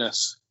to join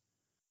us.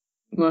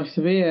 Nice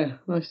to be here.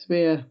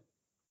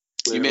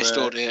 You missed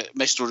all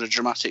the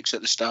dramatics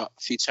at the start.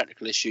 A few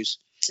technical issues.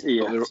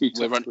 Yeah, a few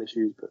technical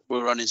issues, but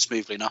we're running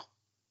smoothly now.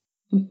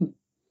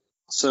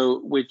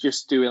 So we're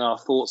just doing our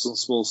thoughts on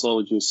Small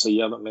Soldiers, so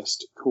you haven't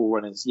missed Cool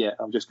Runnings yet.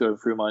 I'm just going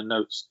through my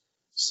notes.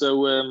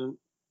 So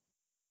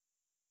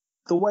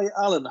the way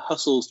Alan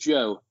hustles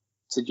Joe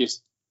to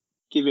just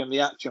give him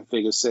the action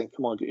figures, saying,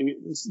 come on,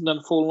 has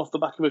none fallen off the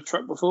back of a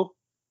truck before?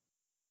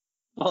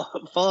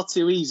 Far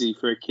too easy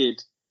for a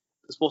kid.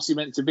 What's he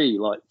meant to be,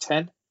 like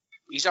 10?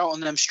 He's out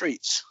on them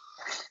streets.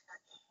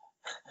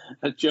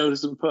 And Joe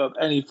doesn't put up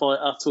any fight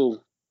at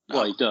all. No.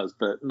 Well, he does,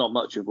 but not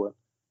much of one.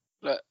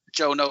 Look,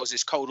 Joe knows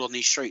it's cold on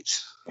these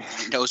streets.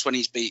 He knows when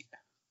he's beat.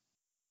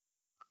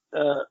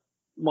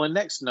 My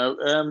next note,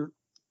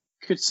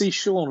 could see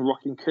Sean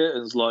rocking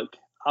curtains like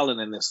Alan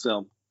in this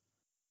film.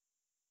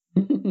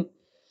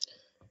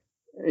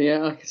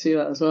 Yeah, I can see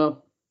that as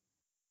well.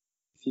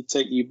 If you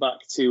take you back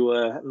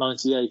to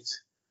 98.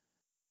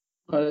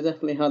 I'd have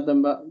definitely had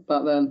them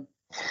back then.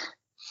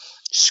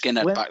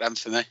 Skinhead back then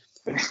for me.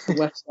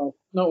 Westlife,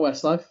 not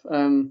Westlife.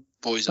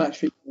 Boys,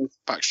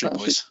 Backstreet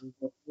Boys.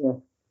 Yeah.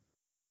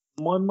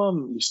 My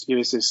mum used to give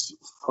us this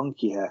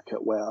funky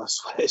haircut where I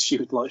swear she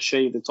would like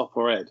shave the top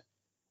of her head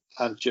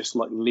and just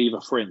like leave a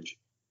fringe.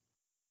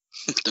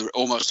 They're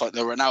almost like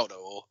the Ronaldo,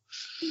 or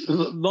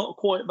not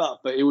quite that,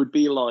 but it would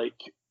be like,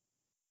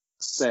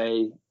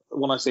 say,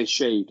 when I say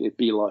shaved, it'd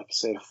be like,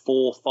 say,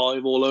 4 or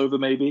 5 all over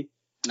maybe.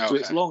 Okay. So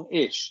it's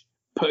long-ish,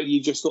 but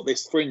you just got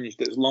this fringe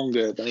that's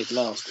longer than anything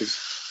else,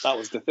 because that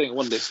was the thing,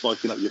 wasn't it,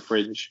 spiking up your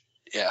fringe?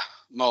 Yeah,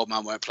 my old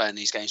man weren't playing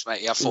these games,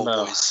 mate. He had 4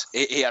 boys.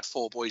 He had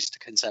 4 boys to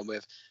contend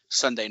with.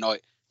 Sunday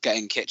night,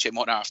 getting kitchen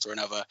one after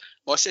another.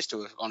 My sister,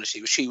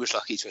 honestly, she was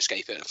lucky to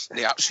escape it.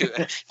 The absolute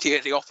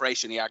the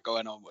operation he had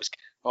going on was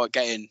like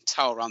getting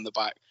towel around the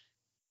back,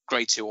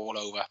 grade 2 all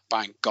over,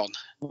 bang, gone.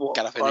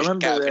 Get up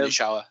in the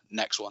shower,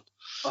 next one.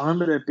 I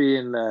remember there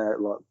being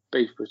like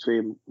beef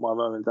between my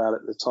mum and dad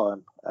at the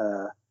time.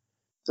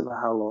 Don't know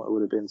how long it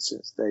would have been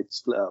since they'd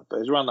split up, but it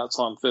was around that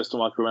time, first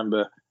time I can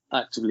remember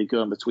actively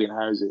going between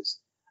houses.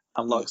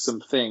 And like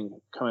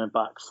something coming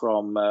back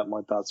from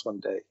my dad's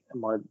one day,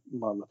 and my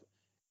mum,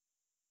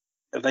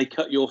 if they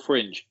cut your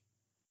fringe,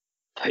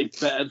 they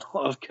better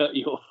not have cut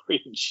your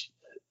fringe.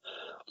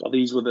 Well,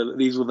 these were the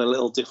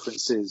little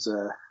differences.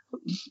 In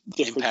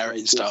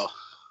parenting style.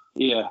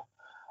 Yeah.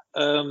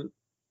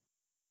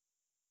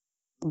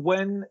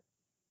 When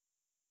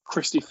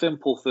Christy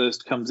Fimple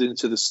first comes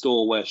into the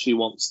store where she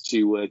wants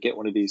to get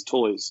one of these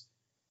toys,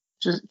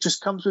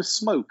 just comes with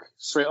smoke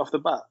straight off the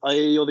bat. I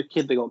hear you're the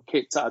kid that got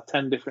kicked out of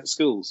 10 different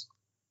schools.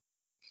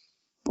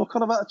 What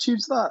kind of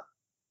attitude's that?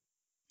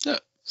 Yeah,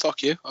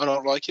 fuck you. I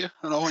don't like you,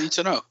 and I want you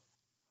to know.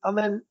 And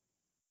then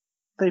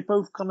they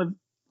both kind of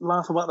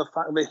laugh about the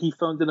fact that he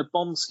phoned in a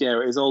bomb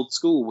scare at his old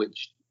school,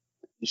 which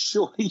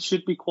surely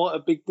should be quite a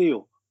big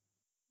deal.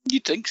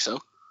 You'd think so.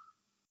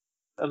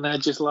 And they're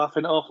just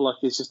laughing it off like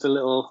it's just a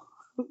little.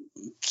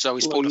 So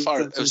he's pulled the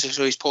fire.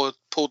 So he's pulled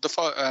the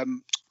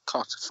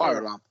fire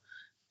alarm.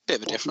 Bit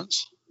of a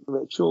difference. A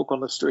bit of chalk on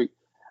the street.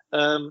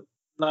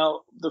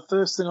 Now, the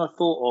first thing I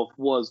thought of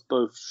was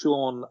both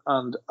Sean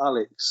and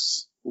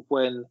Alex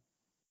when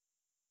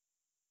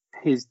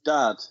his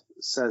dad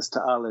says to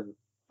Alan,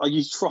 "Are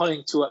you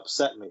trying to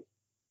upset me?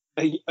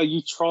 Are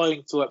you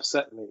trying to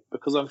upset me?"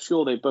 Because I'm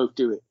sure they both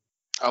do it.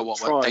 Oh,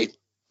 what?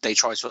 They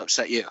try to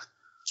upset you?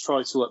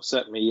 Try to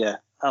upset me, yeah.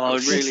 And I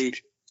really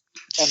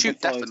Shoot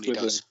definitely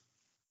does.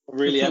 I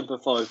really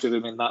empathised with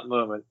him in that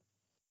moment.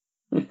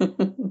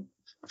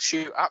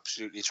 Shoot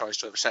absolutely tries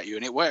to upset you,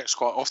 and it works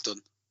quite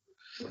often.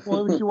 Why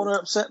would you want to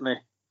upset me?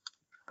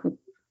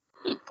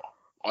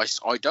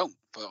 I don't,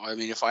 but I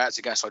mean, if I had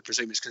to guess, I'd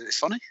presume it's because it's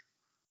funny.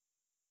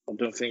 I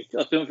don't think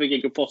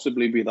it could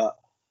possibly be that.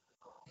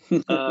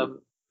 I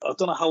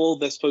don't know how old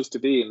they're supposed to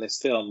be in this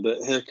film, but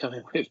here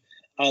coming with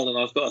Alan,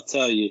 I've got to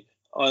tell you,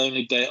 I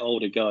only date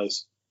older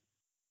guys.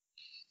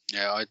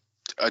 Yeah,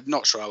 I'm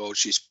not sure how old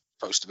she's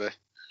supposed to be.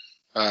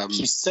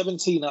 She's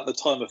 17 at the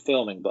time of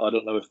filming, but I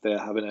don't know if they're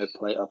having her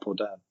play up or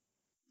down.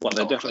 Well,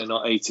 they're definitely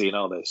not 18,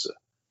 are they, sir?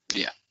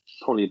 Yeah.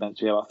 Probably meant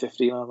to be about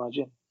 15, I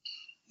imagine.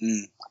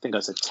 Mm. I think I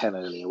said 10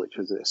 earlier, which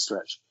was a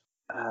stretch.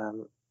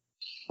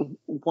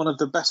 One of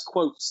the best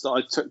quotes that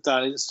I took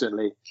down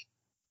instantly: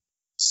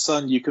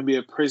 "Son, you can be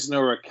a prisoner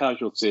or a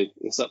casualty.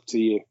 It's up to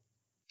you."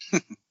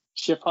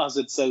 Chip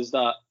Hazard says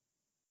that.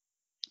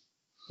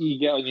 You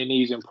get on your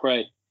knees and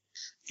pray.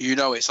 You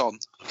know it's on.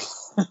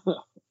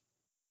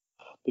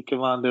 The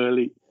Commando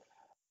Elite.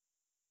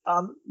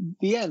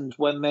 The end,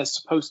 when there's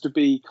supposed to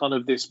be kind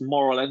of this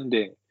moral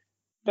ending,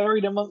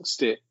 buried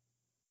amongst it,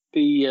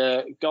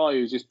 the guy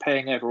who's just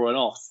paying everyone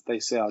off, they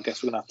say, "I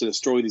guess we're going to have to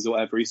destroy these or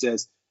whatever." He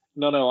says,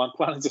 No, I'm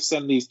planning to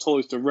send these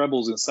toys to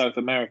rebels in South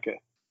America.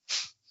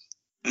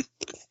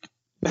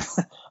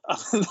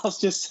 That's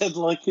just said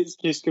like it's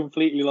just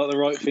completely like the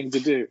right thing to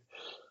do.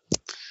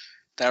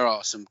 There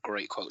are some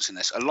great quotes in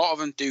this. A lot of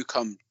them do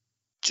come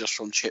just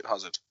from Chip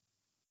Hazard.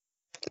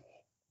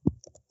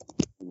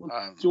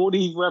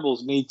 Geordie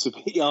rebels need to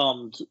be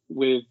armed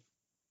with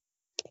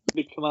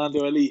the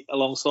Commando Elite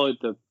alongside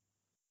them.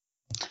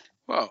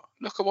 Well,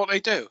 look at what they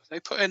do. They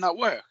put in that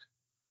work.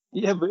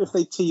 Yeah, but if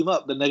they team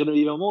up, then they're going to be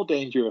even more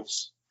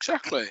dangerous.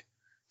 Exactly.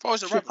 If I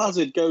was a Chip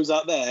Hazard goes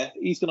out there,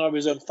 he's going to have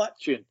his own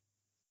faction.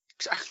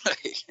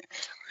 Exactly.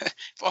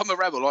 If I'm a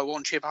rebel, I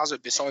want Chip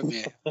Hazard beside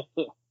me.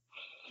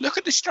 Look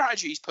at the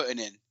strategy he's putting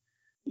in.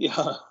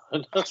 Yeah.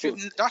 That's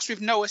with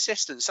no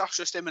assistance. That's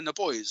just him and the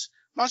boys.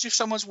 Imagine if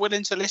someone's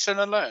willing to listen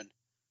and learn.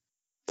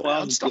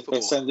 Well,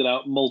 they're sending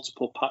out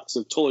multiple packs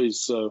of toys,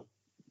 so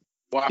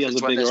he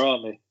has a bigger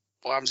army.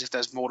 What happens if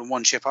there's more than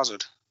one Chip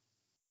Hazard?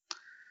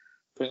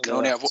 Can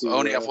only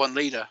have one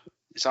leader.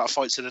 Is that a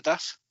fight to the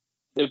death?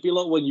 It'd be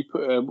like when you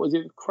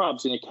put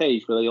crabs in a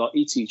cage where they like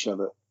eat each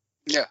other.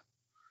 Yeah.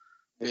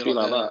 It'd be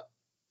like that.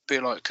 Be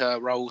like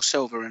Raoul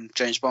Silver and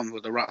James Bond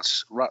with the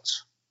rats.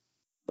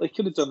 They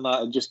could have done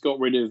that and just got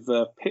rid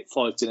of pit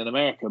fighting in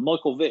America.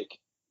 Michael Vick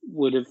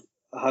would have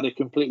had a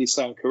completely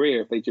sound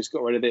career if they just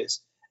got rid of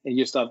this and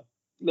just had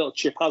little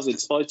Chip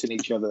Hazards fighting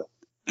each other.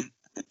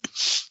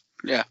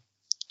 Yeah.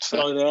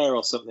 Try there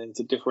or something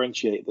to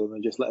differentiate them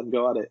and just let them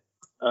go at it.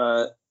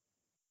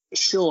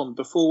 Sean,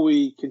 before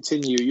we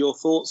continue, your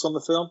thoughts on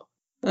the film?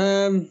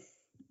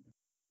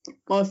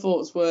 My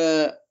thoughts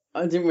were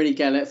I didn't really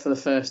get it for the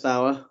first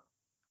hour.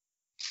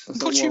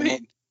 What do you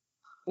mean?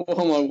 What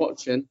am I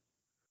watching?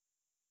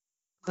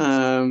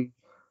 Oh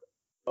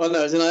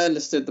no, as in I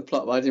understood the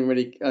plot, but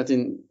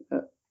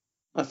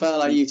I felt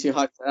like you two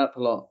hyped it up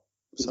a lot,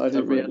 so I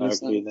didn't really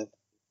understand.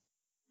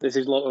 This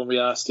is like when we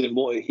asked him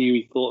what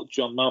he thought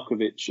John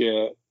Malkovich,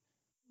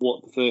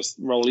 what the first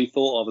role he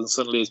thought of, and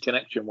suddenly his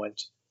connection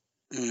went.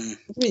 What do you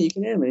mean, you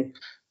can hear me?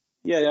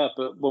 Yeah,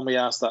 but when we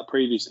asked that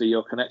previously,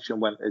 your connection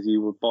went as you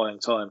were buying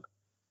time.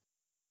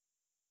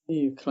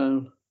 You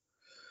clown.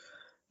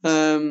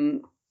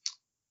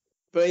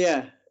 But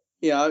yeah.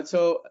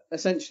 So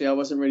essentially, I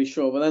wasn't really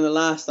sure. But then the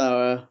last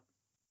hour,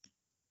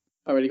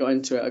 I really got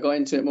into it. I got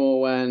into it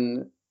more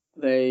when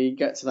they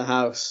get to the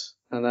house,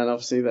 and then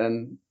obviously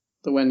then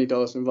the Wendy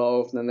doll's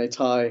involved, and then they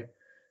tie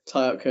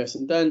up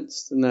Kirsten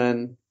Dunst, and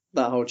then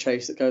that whole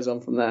chase that goes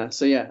on from there.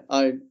 So yeah,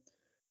 I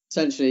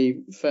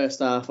essentially first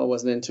half I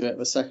wasn't into it,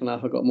 but second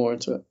half I got more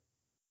into it.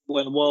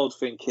 When Wild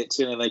Thing kicks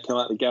in and they come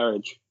out the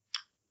garage.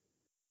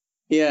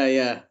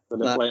 Yeah. With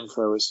the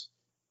flamethrowers.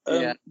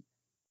 Yeah.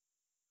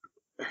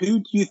 Who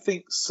do you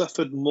think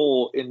suffered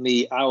more in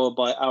the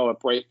hour-by-hour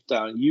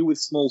breakdown? You with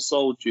Small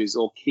Soldiers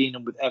or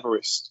Keenan with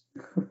Everest?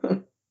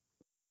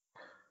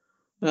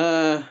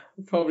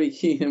 Probably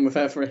Keenan with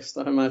Everest,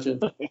 I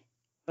imagine.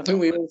 I think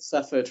we all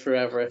suffered for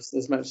Everest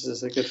as much as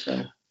it's a good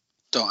film.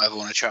 Don't ever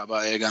want to chat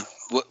about it again.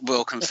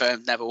 We'll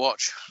confirm, never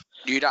watch.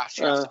 You'd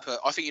actually have to put.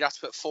 I think you'd have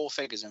to put 4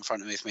 figures in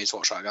front of me for me to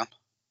watch that again.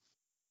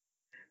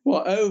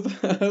 What,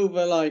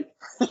 over like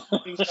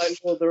things like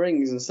Lord of the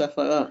Rings and stuff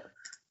like that?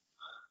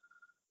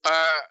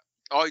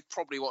 I'd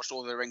probably watch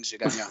Lord of the Rings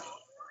again, yeah.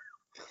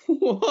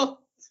 What?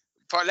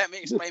 But let me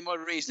explain my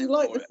reasoning. You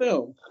like the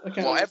film?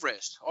 Okay. What,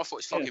 Everest? I thought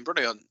it's fucking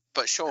brilliant.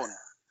 But Sean,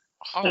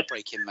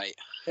 heartbreaking, mate.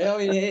 Yeah, I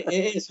mean,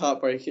 it is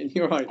heartbreaking.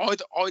 You're right.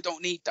 I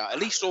don't need that. At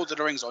least Lord of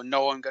the Rings I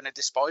know I'm going to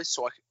despise,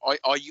 so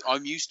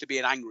I'm used to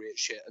being angry at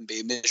shit and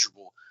being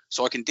miserable,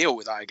 so I can deal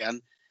with that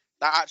again.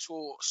 That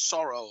actual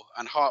sorrow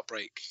and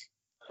heartbreak,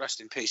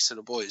 rest in peace to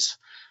the boys.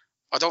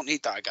 I don't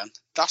need that again.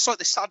 That's like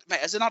the sad,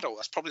 mate, as an adult,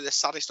 that's probably the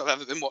saddest I've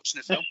ever been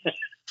watching a film.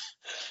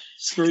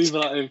 Scream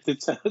at him to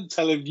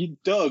tell him,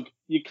 Doug,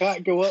 you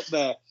can't go up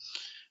there.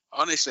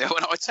 Honestly,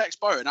 when I text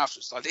Byron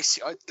afterwards, I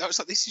was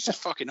like, this is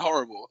just fucking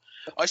horrible.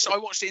 I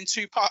watched it in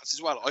 2 parts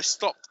as well. I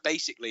stopped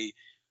basically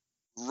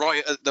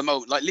right at the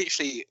moment, like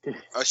literally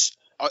about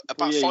 5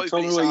 minutes. You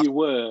told me where you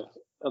were,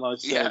 and I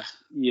said,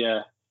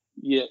 yeah,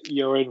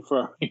 you're in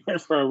for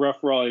a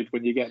rough ride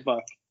when you get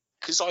back.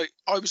 Because I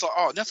was like,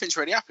 oh, nothing's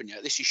really happened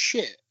yet. This is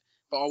shit.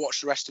 But I'll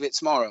watch the rest of it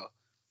tomorrow.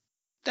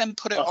 Then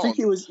put it on. I think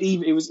it was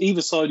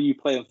either side of you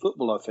playing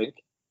football, I think.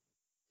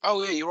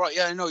 Oh, yeah, you're right.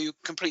 Yeah, no, you're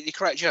completely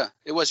correct, yeah.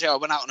 It was, yeah, I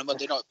went out on a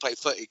Monday night, played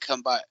footy,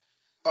 come back.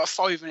 About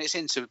 5 minutes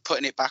into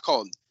putting it back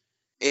on,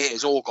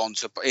 it's all gone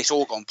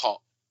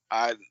pop.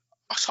 And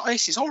I was like,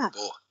 this is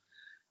horrible.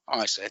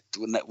 I said,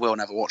 we'll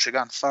never watch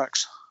again,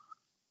 facts.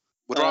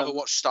 Would rather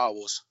watch Star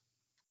Wars.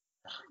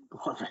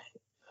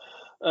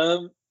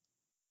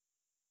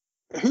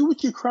 Who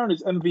would you crown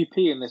as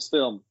MVP in this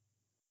film?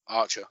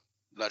 Archer,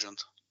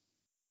 legend.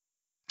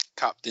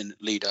 Captain,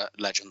 leader,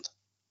 legend.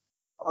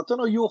 I don't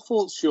know your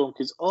thoughts, Sean,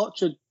 because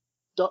Archer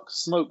ducked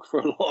smoke for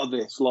a lot of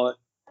this. Like,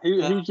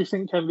 who do you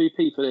think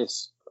MVP for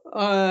this?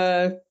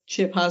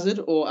 Chip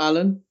Hazard or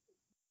Alan?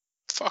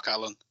 Fuck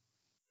Alan.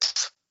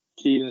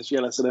 Keenan's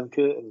jealous of them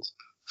curtains.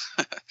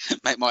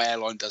 Mate, my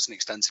airline doesn't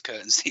extend to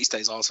curtains these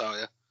days, I'll tell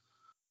you.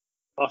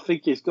 I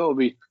think it's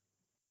probably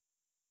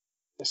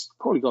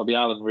got to be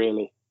Alan,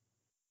 really.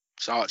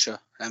 It's Archer,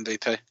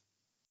 MVP.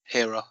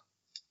 Hero.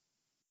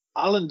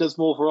 Alan does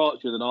more for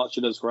Archer than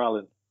Archer does for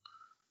Alan.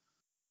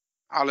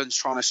 Alan's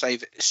trying to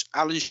save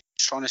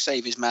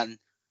his men.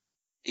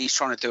 He's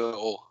trying to do it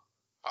all.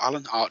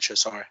 Archer,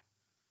 sorry.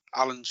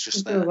 Alan's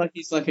just there. Feels like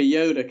he's like a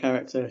Yoda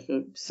character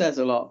who says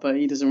a lot, but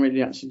he doesn't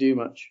really actually do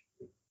much.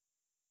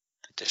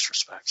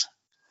 Disrespect.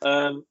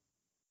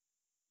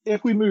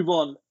 If we move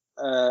on,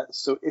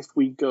 so if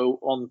we go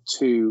on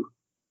to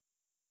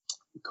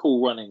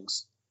Cool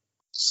Runnings.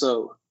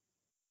 So,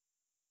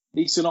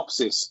 the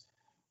synopsis.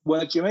 When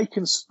a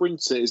Jamaican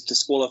sprinter is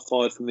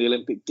disqualified from the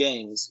Olympic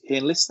Games, he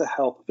enlists the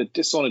help of a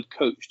dishonoured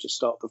coach to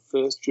start the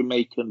first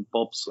Jamaican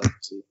bobsleigh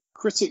team.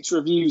 Critics'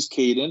 reviews,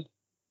 Keenan.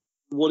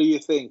 What do you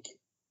think?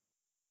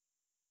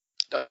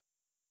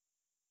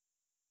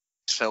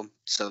 Film,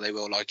 so they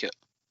will like it.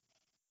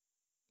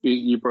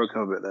 You broke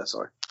up a bit there,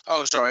 sorry.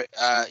 Oh, sorry.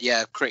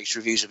 Yeah, critics'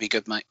 reviews would be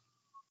good, mate.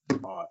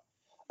 All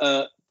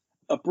right.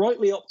 A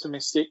brightly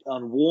optimistic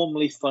and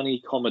warmly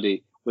funny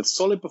comedy with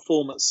solid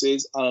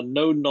performances and a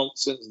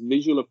no-nonsense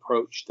visual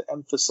approach that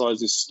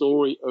emphasises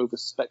story over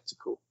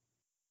spectacle.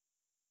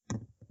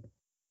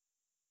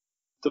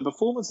 The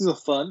performances are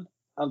fun,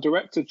 and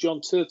director John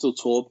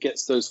Turteltaub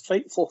gets those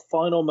fateful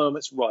final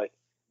moments right,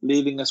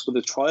 leaving us with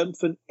a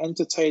triumphant,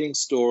 entertaining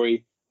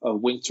story of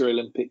Winter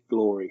Olympic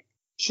glory.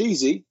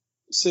 Cheesy,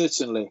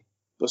 certainly,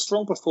 but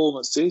strong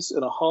performances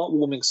and a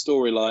heartwarming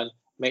storyline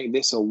make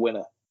this a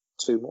winner.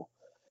 2 more.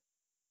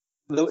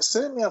 Though it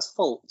certainly has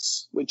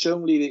faults, which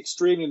only the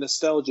extremely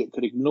nostalgic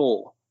could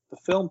ignore, the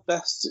film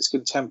bests its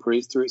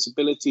contemporaries through its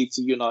ability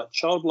to unite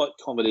childlike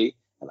comedy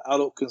and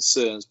adult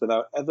concerns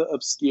without ever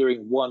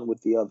obscuring one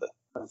with the other.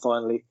 And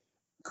finally,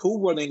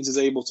 Cool Runnings is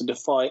able to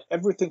defy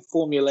everything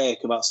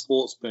formulaic about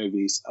sports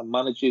movies and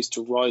manages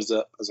to rise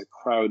up as a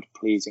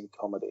crowd-pleasing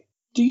comedy.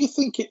 Do you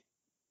think it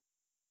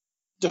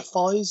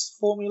defies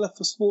formula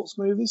for sports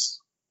movies?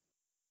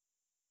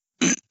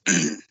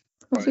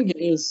 I think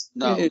it is.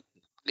 No, it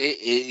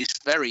is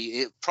very.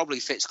 It probably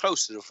fits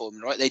close to the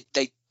formula, right?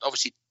 They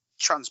obviously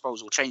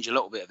transpose will change a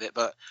little bit of it,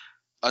 but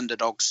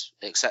underdogs,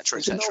 etc.,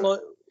 Is it etc. not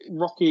like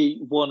Rocky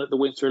won at the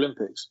Winter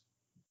Olympics?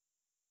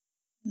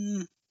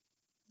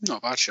 Not a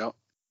bad shot.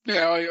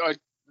 Yeah,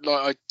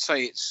 I'd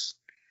say it's,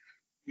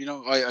 you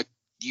know,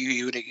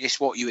 you would, it's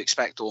what you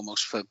expect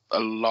almost for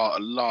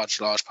large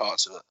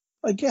parts of it.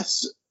 I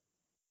guess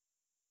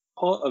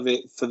part of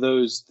it, for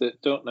those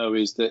that don't know,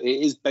 is that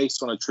it is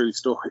based on a true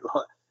story.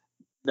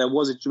 There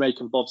was a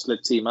Jamaican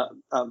bobsled team at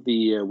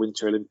the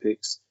Winter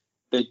Olympics.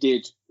 They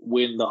did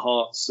win the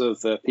hearts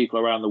of people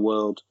around the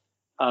world,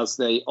 as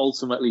they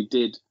ultimately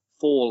did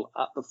fall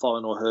at the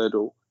final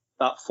hurdle.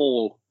 That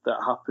fall that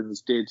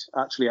happens did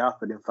actually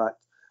happen. In fact,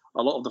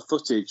 a lot of the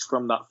footage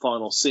from that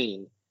final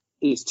scene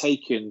is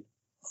taken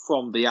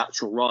from the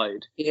actual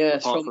ride,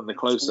 apart from the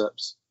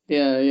close-ups.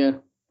 Yeah.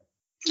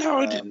 No,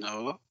 I didn't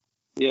know that.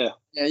 Yeah.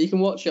 Yeah, you can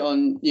watch it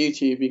on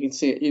YouTube. You can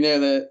see it. You know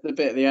the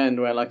bit at the end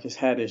where like his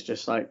head is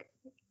just like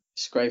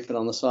scraping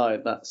on the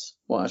side. That's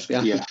what actually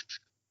happened. Yeah.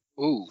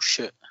 Oh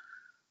shit.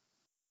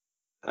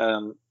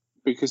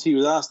 Because he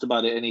was asked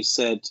about it and he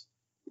said,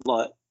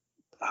 like,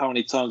 how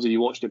many times have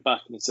you watched it back?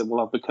 And he said,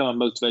 well, I've become a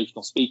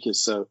motivational speaker,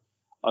 so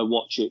I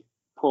watch it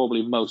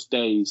probably most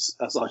days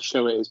as I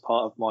show it as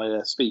part of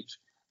my speech.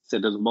 He said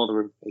it doesn't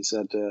bother him. He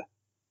said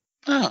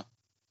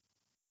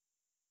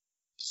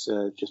it's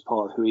just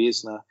part of who he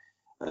is now.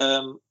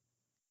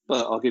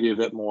 But I'll give you a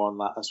bit more on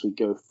that as we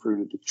go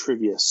through the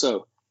trivia.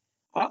 So,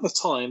 at the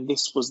time,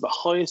 this was the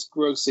highest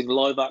grossing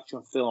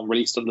live-action film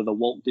released under the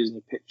Walt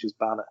Disney Pictures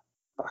banner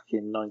back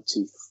in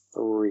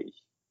 1993.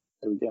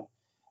 There we go.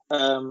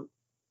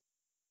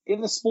 In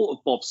the sport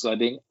of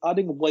bobsledding,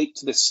 adding weight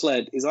to the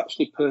sled is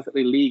actually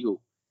perfectly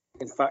legal.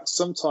 In fact,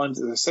 sometimes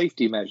it's a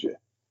safety measure.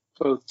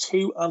 Both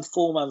 2- and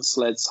 4-man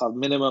sleds have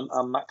minimum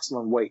and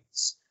maximum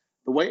weights.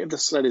 The weight of the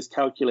sled is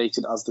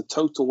calculated as the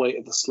total weight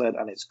of the sled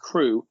and its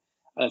crew,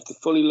 and if the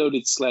fully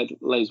loaded sled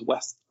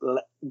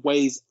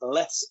weighs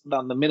less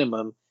than the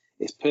minimum,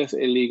 it's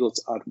perfectly legal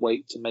to add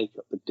weight to make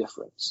up the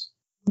difference.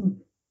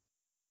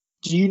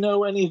 Do you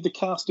know any of the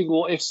casting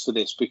what-ifs for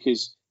this?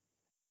 Because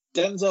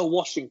Denzel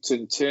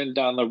Washington turned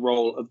down the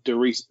role of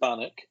Doris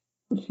Bannock.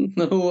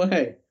 No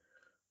way.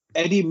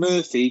 Eddie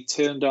Murphy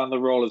turned down the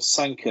role of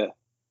Sanka.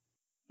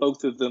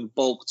 Both of them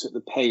balked at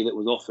the pay that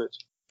was offered.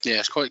 Yeah,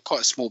 it's quite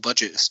a small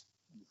budget,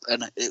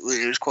 and it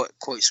was quite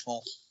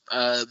small.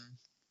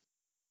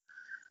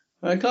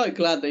 I'm quite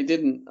glad they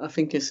didn't. I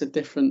think it's a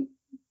different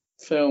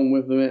film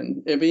with them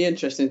in. It'd be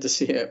interesting to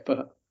see it,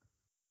 but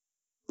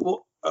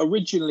well,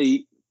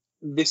 originally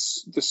the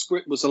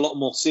script was a lot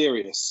more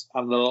serious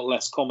and a lot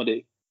less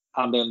comedy,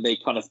 and then they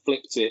kind of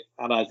flipped it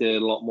and added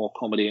a lot more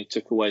comedy and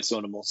took away some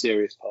of the more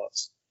serious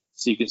parts.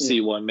 So you can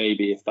see why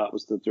maybe if that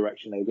was the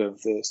direction they were going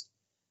first.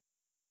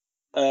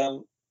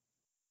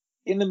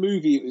 In the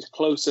movie, it was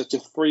closer to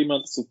 3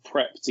 months of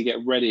prep to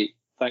get ready,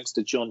 thanks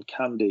to John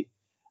Candy.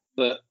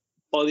 But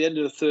by the end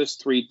of the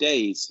first 3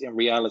 days, in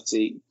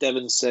reality,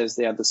 Devon says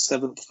they had the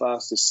 7th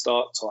fastest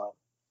start time.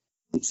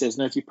 He says,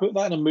 now, if you put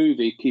that in a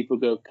movie, people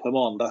go, come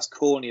on, that's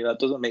corny, that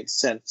doesn't make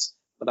sense.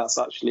 But that's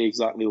actually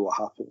exactly what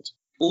happened.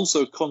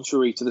 Also,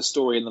 contrary to the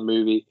story in the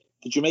movie,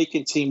 the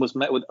Jamaican team was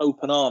met with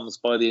open arms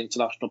by the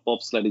international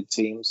bobsledding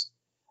teams.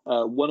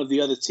 One of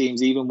the other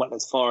teams even went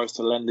as far as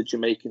to lend the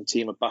Jamaican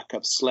team a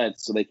backup sled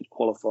so they could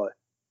qualify.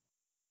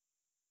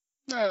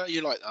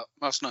 You like that?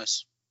 That's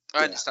nice.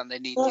 I understand they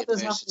need that the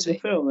does happen in adversity. the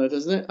film, though,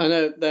 doesn't it? I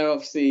know they're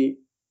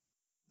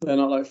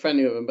not like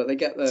friendly with them, but they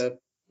get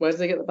where do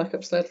they get the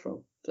backup sled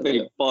from?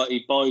 He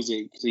buys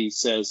it because he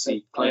says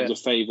he claims a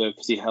favour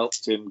because he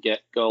helped him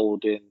get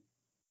gold in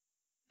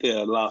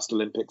the last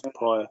Olympics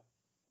prior.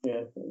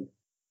 Yeah.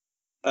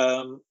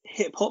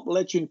 Hip hop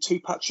legend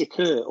Tupac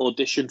Shakur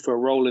auditioned for a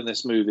role in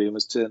this movie and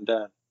was turned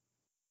down.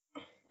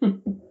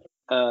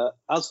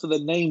 As for the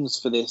names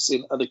for this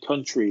in other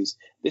countries,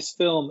 this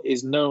film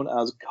is known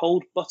as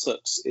Cold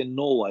Buttocks in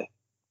Norway.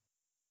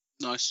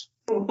 Nice.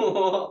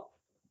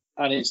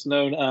 And it's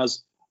known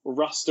as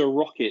Rasta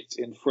Rocket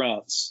in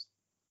France.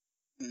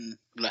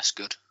 Less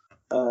good.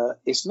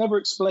 It's never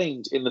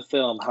explained in the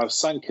film how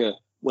Sanka,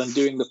 when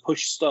doing the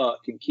push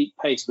start, can keep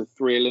pace with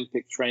 3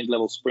 Olympic trained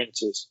level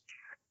sprinters.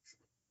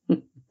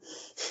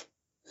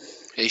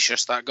 He's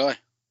just that guy.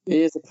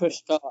 He is a push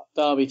start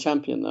derby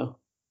champion, though.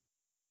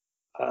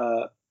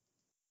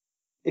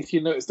 If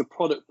you notice the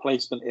product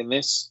placement in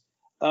this,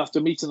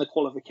 after meeting the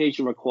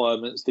qualification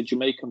requirements, the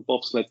Jamaican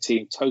bobsled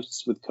team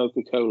toasts with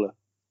Coca-Cola.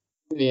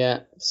 Yeah,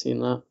 I've seen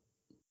that.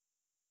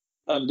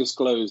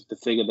 Undisclosed the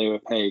figure they were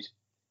paid.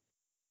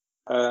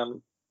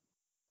 And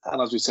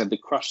as we said, the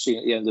crash scene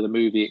at the end of the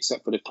movie,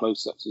 except for the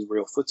close-ups, is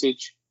real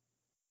footage.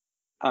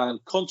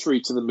 And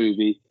contrary to the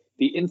movie,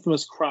 the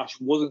infamous crash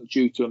wasn't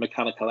due to a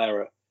mechanical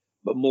error,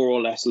 but more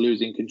or less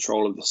losing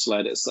control of the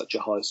sled at such a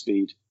high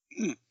speed.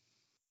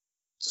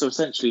 So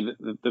essentially,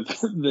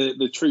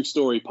 the true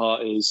story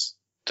part is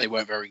they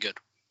weren't very good.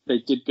 They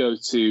did go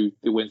to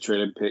the Winter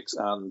Olympics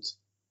and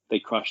they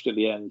crashed at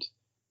the end.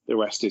 The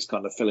rest is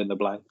kind of fill in the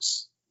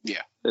blanks.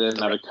 Yeah. They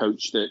didn't have a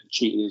coach that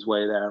cheated his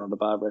way there and had a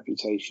bad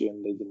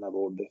reputation. They didn't have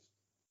all of this.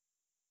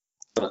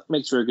 But it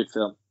makes for a good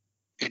film.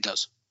 It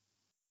does.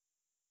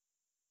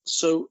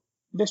 So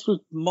this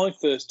was my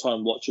first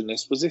time watching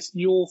this. Was this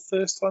your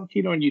first time,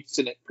 Kino, and you'd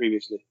seen it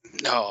previously?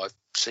 No, I've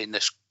seen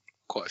this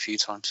quite a few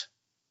times.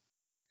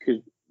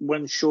 Because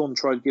when Sean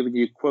tried giving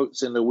you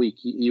quotes in the week,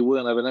 you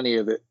weren't having any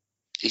of it.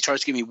 He tried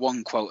to give me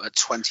one quote at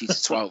 20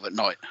 to 12 at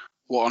night.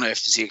 What on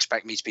earth does he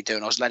expect me to be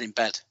doing? I was laying in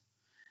bed.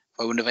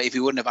 If he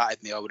wouldn't have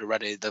added me, I would have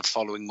read it the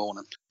following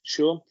morning.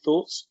 Sean,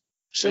 thoughts?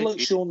 I feel like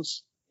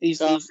Sean's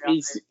he's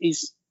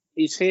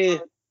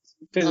here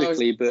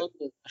physically, but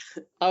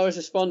I was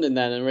responding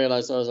then and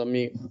realised I was on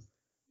mute.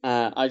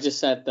 I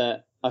said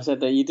that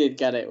you did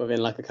get it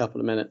within like a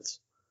couple of minutes.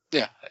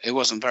 Yeah, it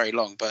wasn't very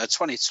long, but at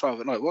 20 to 12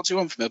 at night, what do you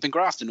want from me? I've been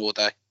grafting all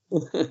day.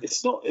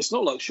 It's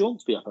not like Sean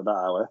to be up at that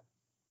hour.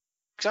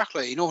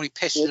 Exactly. He normally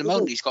pisses and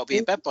moans. He's got to be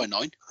in bed by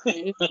 9.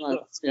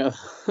 Yeah.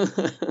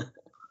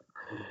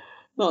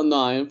 Not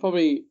 9.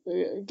 Probably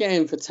get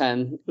in for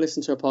 10.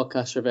 Listen to a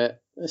podcast for a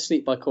bit.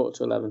 Sleep by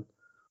 11:15.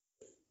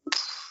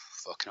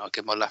 Fucking, I'll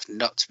give my left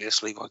nut to be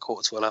asleep by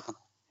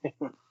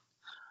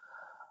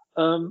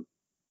 11:15.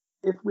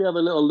 If we have a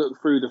little look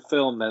through the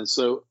film, then,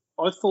 so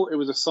I thought it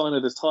was a sign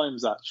of the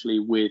times actually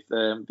with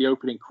the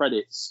opening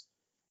credits,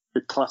 the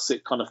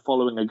classic kind of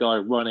following a guy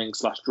running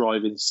 /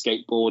 driving,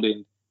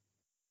 skateboarding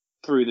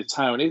through the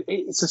town.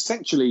 It's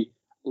essentially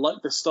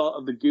like the start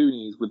of the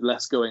Goonies with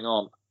less going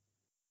on.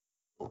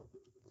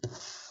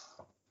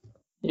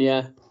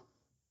 Yeah.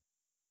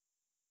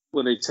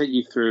 Where they take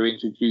you through,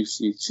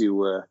 introduce you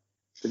to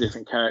the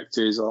different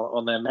characters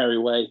on their merry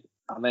way,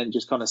 and then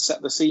just kind of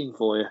set the scene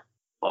for you.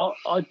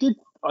 I did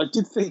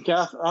think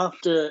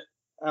after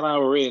an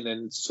hour in,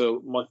 and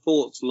so my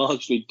thoughts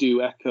largely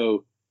do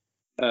echo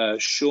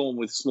Sean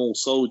with Small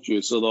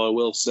Soldiers, although I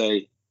will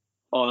say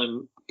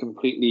I'm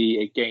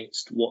completely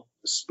against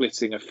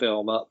splitting a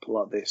film up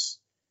like this.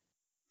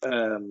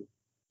 So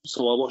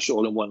I watched it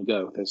all in one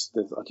go. I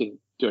didn't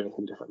do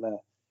anything different there.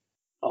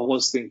 I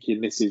was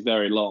thinking this is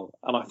very long.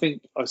 And I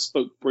think I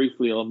spoke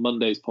briefly on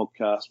Monday's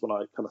podcast when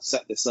I kind of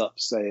set this up,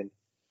 saying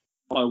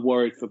I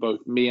worried for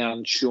both me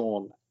and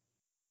Sean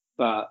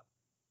that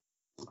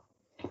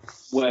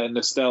where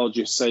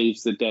nostalgia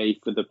saves the day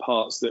for the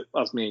parts that,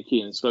 as me and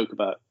Keenan spoke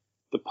about,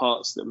 the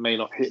parts that may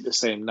not hit the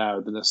same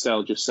now, the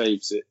nostalgia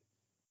saves it.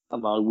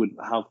 And I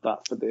wouldn't have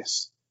that for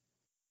this.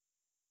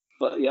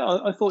 But yeah,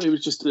 I thought it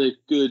was just a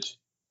good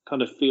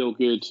kind of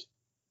feel-good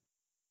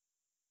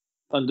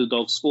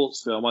underdog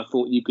sports film. I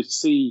thought you could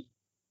see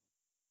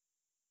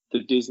the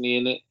Disney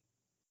in it.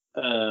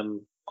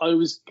 I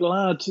was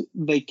glad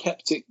they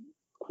kept it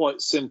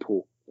quite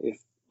simple. If,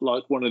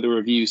 like one of the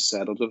reviews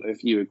said, I don't know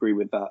if you agree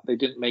with that, they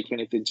didn't make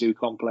anything too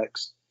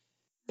complex.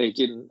 They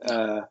didn't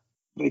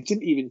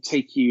even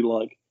take you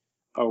like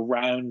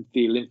around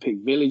the Olympic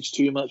Village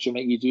too much and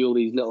make you do all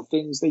these little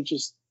things.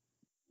 It's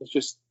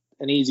just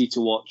an easy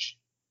to watch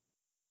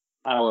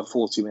hour,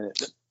 40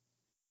 minutes.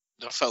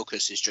 The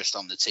focus is just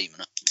on the team,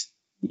 isn't it?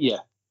 Yeah,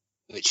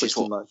 which is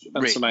what much.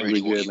 And some angry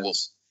really what Germans. you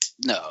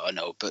want. No, I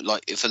know, but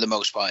like for the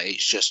most part,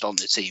 it's just on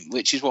the team,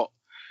 which is what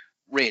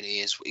really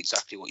is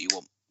exactly what you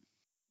want.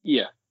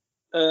 Yeah.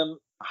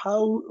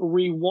 How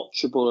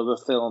rewatchable of a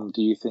film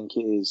do you think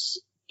it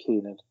is,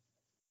 Keenan?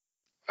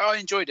 I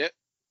enjoyed it.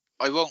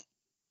 I won't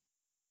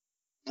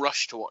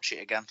rush to watch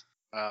it again.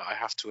 I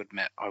have to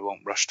admit, I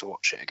won't rush to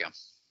watch it again.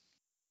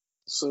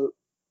 So,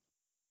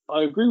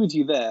 I agree with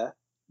you there.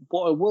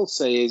 What I will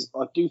say is,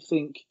 I do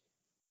think,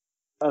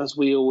 as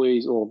we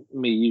always, or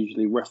me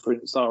usually,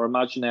 reference our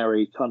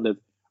imaginary kind of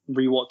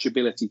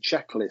rewatchability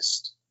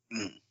checklist,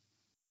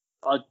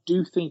 I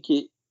do think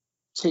it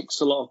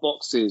ticks a lot of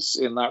boxes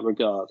in that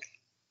regard.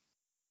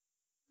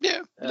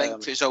 Yeah,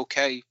 length is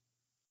okay.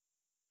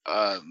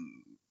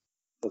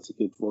 That's a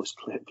good voice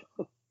clip.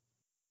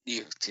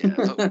 You've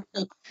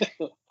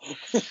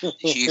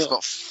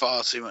got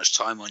far too much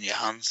time on your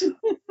hands.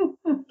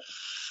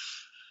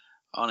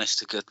 Honest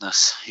to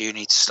goodness, you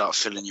need to start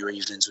filling your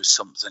evenings with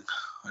something.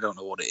 I don't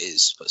know what it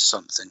is, but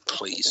something,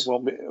 please. It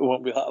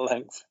won't be that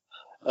length.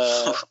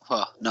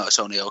 Well, no, it's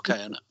only okay,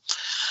 isn't it?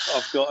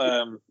 I've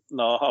got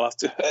no, I'll have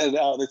to edit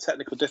out the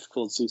technical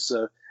difficulties,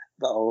 so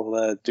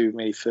that'll do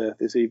me for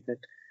this evening.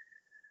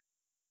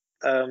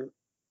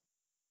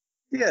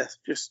 Yeah,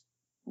 just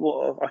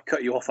I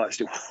cut you off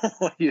actually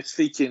while you're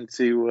seeking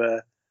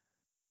to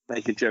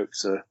make a joke,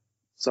 so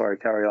sorry,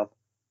 carry on.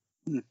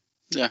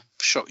 Yeah,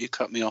 shocked you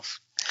cut me off.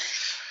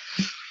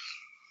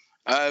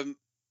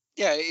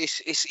 Yeah,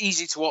 it's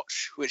easy to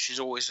watch, which is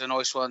always a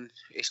nice one.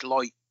 It's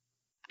light.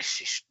 It's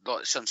just,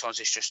 like sometimes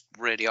it's just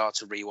really hard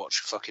to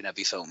rewatch a fucking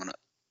heavy film, innit?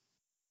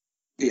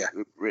 Yeah.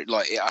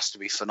 Like it has to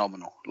be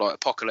phenomenal. Like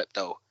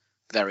Apocalypto,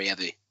 very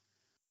heavy.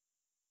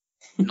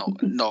 Not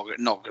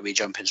gonna be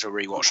jumping to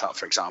rewatch that,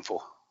 for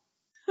example.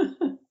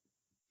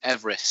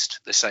 Everest,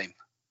 the same.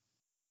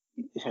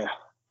 Yeah.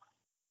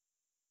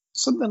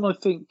 Something I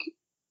think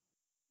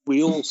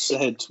we all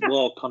said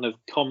while kind of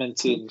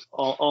commenting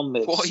on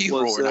this. What are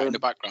you roaring out in the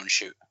background,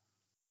 shoot?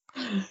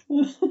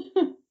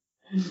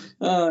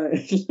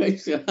 It just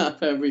makes me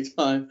laugh every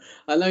time.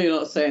 I know you're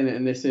not saying it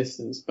in this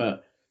instance,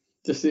 but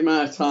just the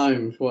amount of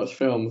times watch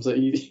films that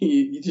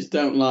you just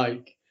don't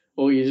like,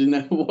 or you just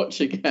never watch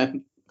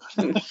again.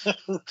 I'm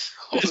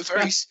a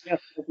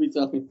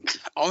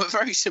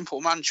very simple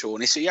man,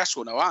 Sean. It's a yes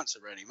or no answer,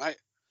 really, mate.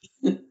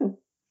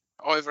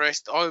 Either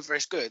it's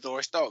good or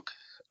it's dog,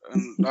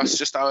 and that's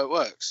just how it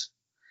works.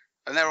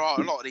 And there are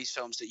a lot of these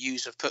films that you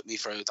have put me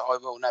through that I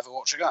will never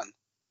watch again.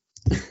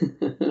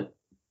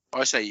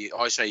 I say you.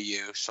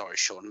 Sorry,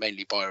 Sean.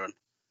 Mainly Byron.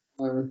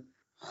 And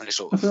it's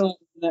I feel like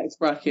the next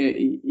bracket,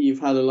 you've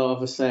had a lot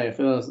of a say. I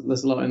feel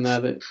there's a lot in there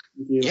that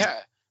you...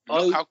 Yeah.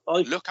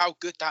 Look how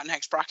good that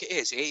next bracket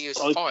is. It is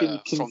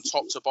fire from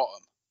top to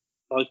bottom.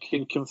 I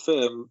can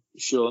confirm,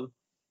 Sean,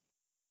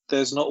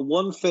 there's not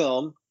one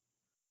film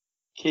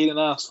Keenan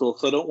asked for,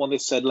 so I don't want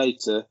this said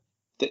later,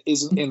 that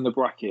isn't in the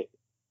bracket.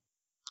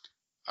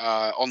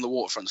 On the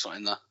Waterfront's not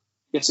in there.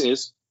 Yes, it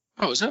is.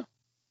 Oh, is it?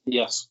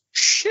 Yes.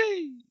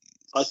 Sheesh.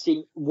 I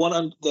think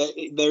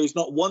there is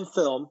not one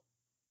film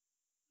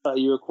that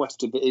you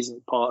requested that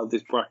isn't part of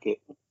this bracket.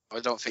 I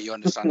don't think you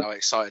understand how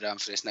excited I am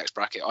for this next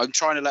bracket. I'm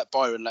trying to let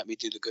Byron let me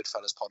do the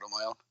Goodfellas pod on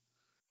my own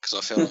because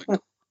I feel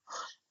like.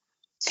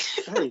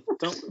 Hey,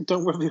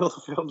 don't reveal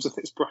the films in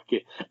this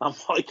bracket.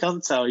 I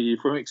can tell you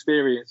from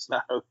experience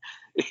now,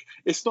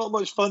 it's not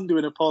much fun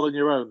doing a pod on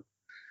your own.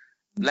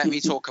 Let me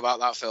talk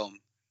about that film.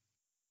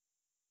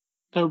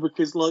 No,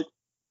 because I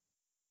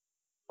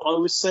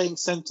was saying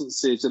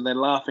sentences and then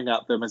laughing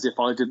at them as if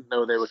I didn't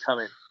know they were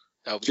coming.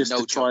 Just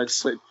to try and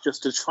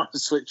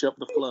switch up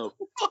the flow.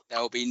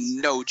 There'll be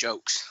no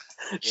jokes.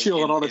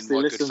 Sean, honestly,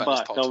 listen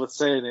back. Pod. I was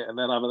saying it and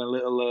then having a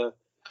little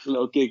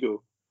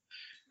giggle.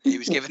 He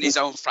was giving his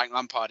own Frank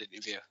Lampard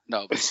interview.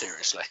 No, but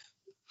seriously.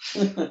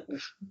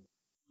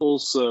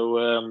 Also,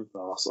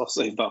 I'll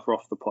save that for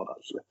off the pod,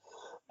 actually.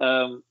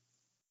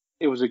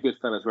 It was a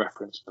Goodfellas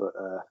reference, but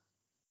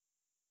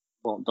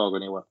won't dog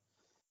anyone.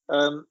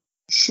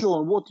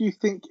 Sean, what do you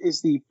think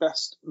is the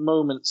best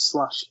moment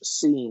 /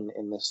 scene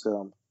in this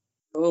film?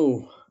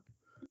 Oh,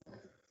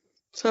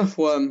 tough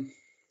one.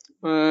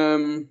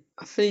 I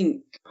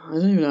think I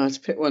don't even know how to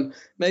pick one.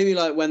 Maybe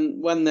like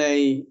when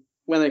they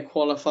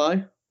qualify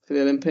for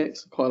the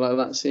Olympics, I quite like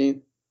that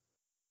scene.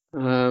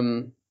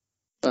 That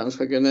was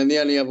quite good. And then the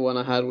only other one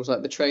I had was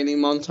like the training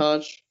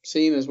montage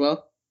scene as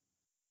well.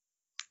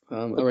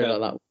 I really like that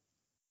one.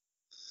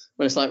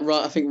 When it's like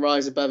I think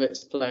Rise Above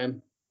It's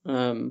playing.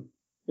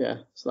 Yeah,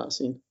 so that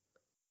scene.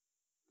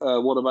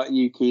 What about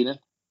you, Keenan?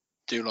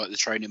 Do like the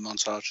training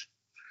montage.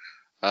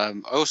 I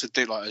also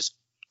do like as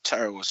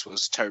terrible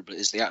was terrible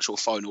is the actual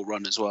final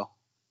run as well.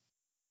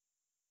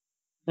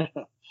 I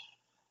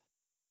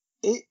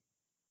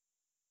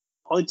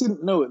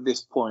didn't know at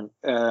this point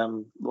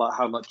like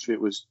how much of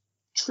it was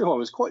true. I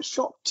was quite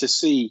shocked to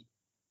see.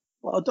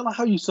 Well, I don't know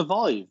how you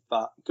survive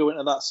that, going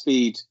at that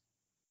speed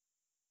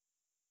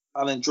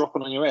and then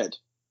dropping on your head.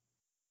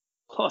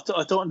 I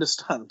don't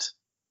understand.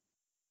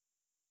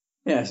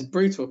 Yeah, it's a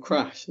brutal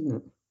crash, isn't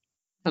it?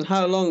 And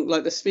how long,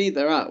 like the speed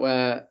they're at,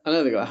 where I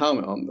know they got a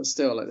helmet on, but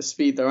still, like the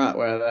speed they're at,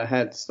 where their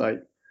heads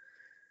like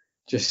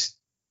just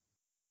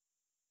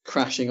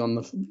crashing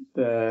on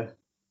the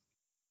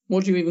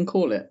what do you even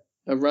call it?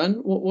 A run?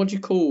 What do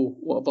you call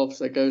what a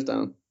bobsled goes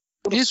down?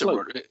 It is a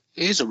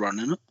run,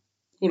 isn't it?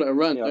 Call it a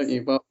run, don't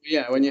you? But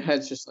yeah, when your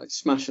head's just like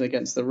smashing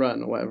against the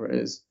run or whatever it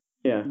is.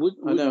 Yeah,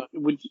 I know.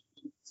 Would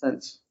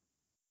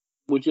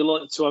you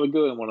like to have a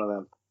go in one of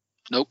them?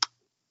 Nope,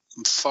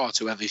 I'm far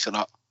too heavy for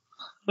that.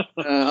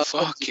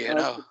 Fuck you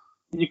know.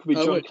 You could be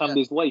John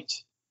Candy's weight.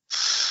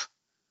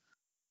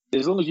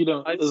 As long as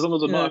I'm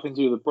not having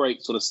to do the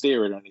brakes or the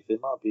steering or anything,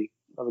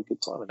 have a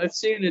good time. I'd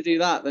sooner do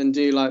that than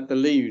do like the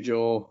luge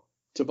or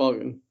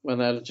toboggan when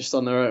they're just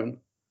on their own.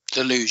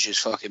 The luge is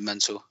fucking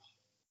mental.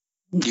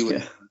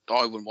 I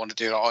wouldn't want to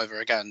do that either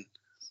again.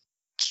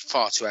 It's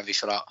far too heavy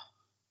for that.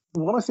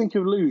 When I think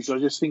of luge, I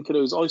just think of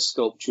those ice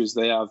sculptures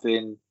they have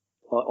in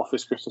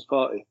Office Christmas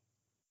Party.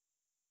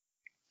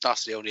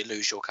 That's the only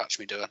luge you'll catch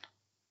me doing.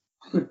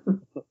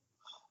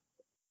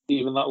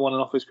 Even that one in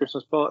Office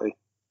Christmas Party?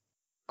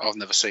 I've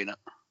never seen it.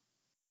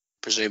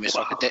 Presume it's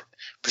like a dick.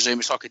 Presume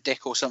it's like a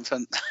dick or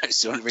something.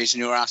 It's the only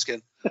reason you're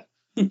asking.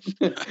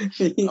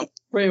 Pretty much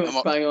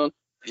bang on.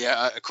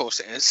 Yeah, of course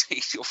it is.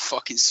 You're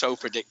fucking so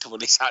predictable.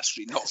 It's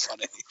actually not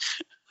funny.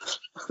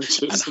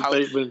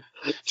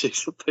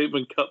 Jason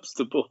Bateman cups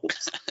the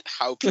balls.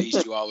 How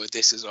pleased you are with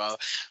this as well.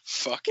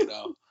 Fucking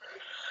hell.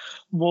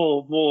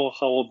 More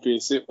how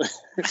obvious it was.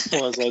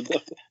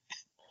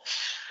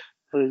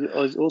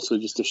 I also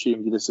just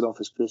assumed you listed off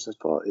his Christmas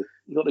party.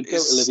 You got the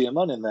goat Olivia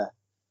Munn in there.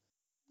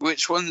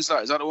 Which one's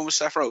that? Is that the one with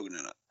Seth Rogen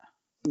in it?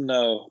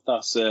 No,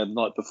 that's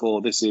Night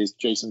Before. This is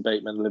Jason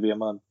Bateman, Olivia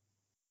Munn.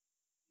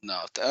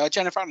 No,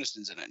 Jennifer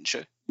Aniston's in it, isn't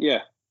she?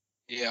 Yeah.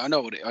 Yeah, I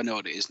know what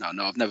it is now.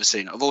 No, I've never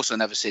seen it. I've also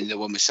never seen the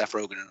one with Seth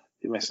Rogen in it.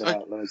 You're missing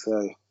out, let me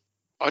tell you.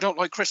 I don't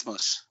like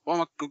Christmas. Why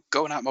am I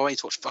going out of my way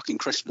to watch fucking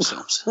Christmas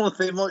films? Well,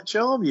 they might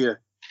charm you.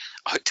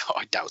 I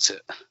doubt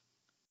it.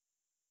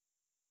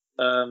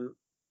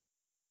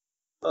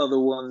 Other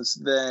ones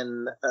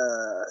then.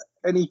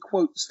 Any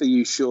quotes for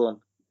you,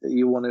 Sean, that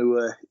you want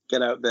to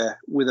get out there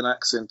with an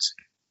accent?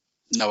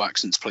 No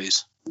accents,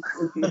 please.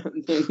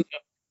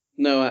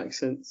 No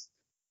accents.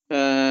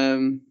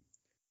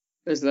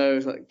 There's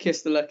those like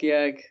kiss the lucky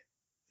egg,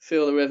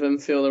 feel the rhythm,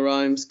 feel the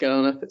rhymes, get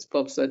on up, it's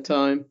bobsled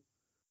time.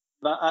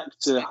 That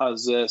actor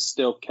has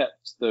still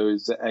kept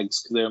those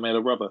eggs because they were made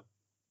of rubber.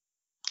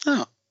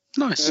 Oh,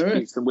 nice. He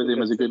keeps them with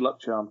him as a good luck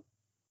charm.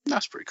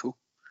 That's pretty cool.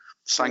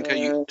 Sanka,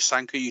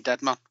 you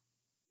dead man.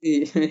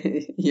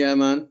 Yeah,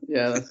 man.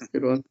 Yeah, that's a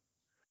good one.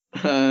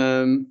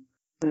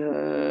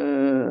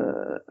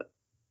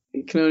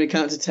 He can only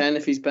count to 10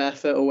 if he's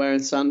barefoot or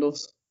wearing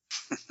sandals.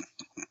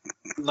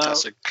 Now,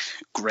 that's a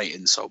great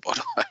insult, by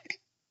the way.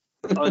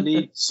 I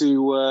need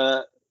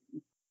to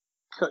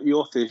cut you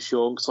off here,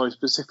 Sean, because I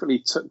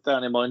specifically took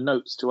down in my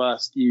notes to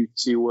ask you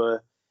to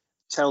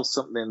tell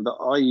something that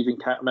I even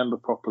can't remember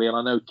properly, and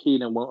I know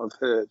Keenan won't have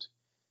heard.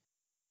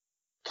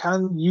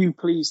 Can you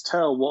please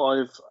tell what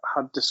I've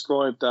had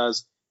described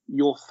as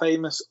your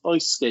famous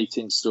ice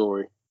skating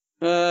story?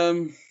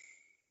 I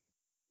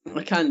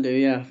can do,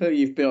 yeah. I feel like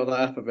you've built that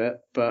up a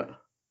bit, but...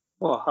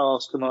 Well, how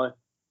else can I?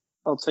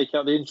 I'll take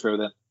out the intro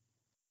then.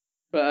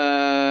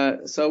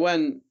 But, so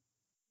when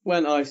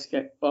ice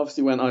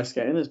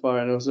skating, as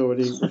Byron was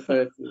already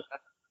referred to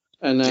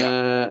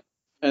that,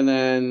 and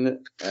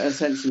then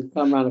essentially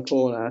come around a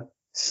corner,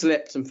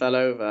 slipped and fell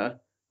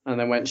over, and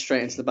then went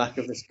straight into the back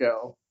of this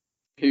girl,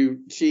 who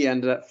she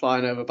ended up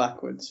flying over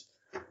backwards,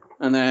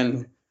 and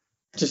then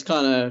just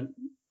kind of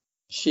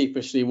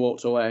sheepishly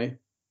walked away.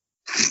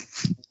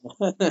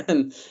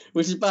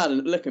 Which is bad,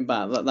 and looking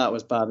back, that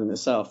was bad in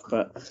itself.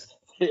 But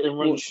hit and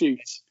run,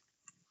 shoot.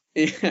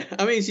 Yeah,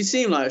 I mean, she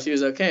seemed like she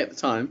was okay at the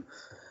time,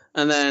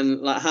 and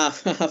then like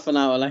half an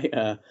hour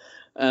later,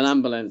 an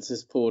ambulance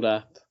is pulled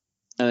up,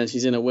 and then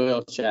she's in a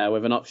wheelchair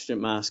with an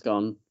oxygen mask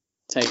on,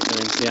 taking her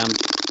into the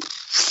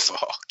ambulance.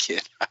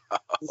 Fucking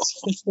hell.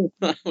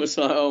 I was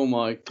like, oh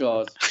my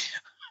god.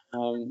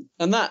 And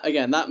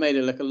that made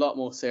it look a lot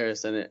more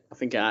serious than I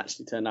think it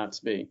actually turned out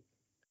to be.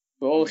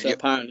 But also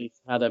apparently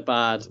had a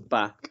bad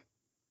back.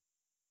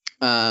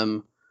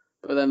 But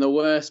then the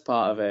worst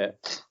part of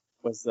it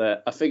was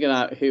that I figured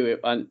out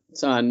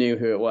so I knew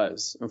who it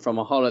was. And from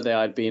a holiday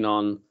I'd been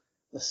on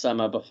the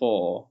summer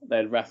before,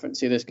 they'd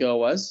referenced who this girl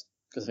was,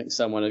 because I think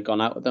someone had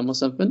gone out with them or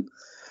something.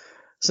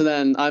 So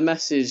then I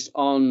messaged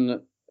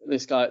on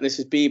this guy, this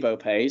is Bebo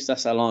page,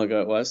 that's how long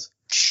ago it was.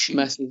 Jeez.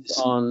 Messaged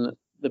on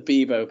the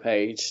Bebo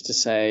page to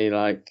say,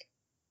 like,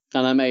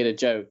 and I made a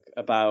joke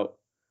about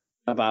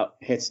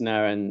hitting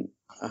her, and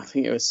I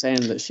think it was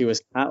saying that she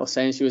was fat or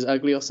saying she was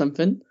ugly or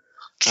something.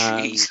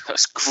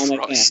 Jesus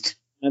Christ.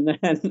 And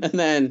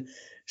then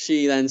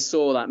she then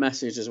saw that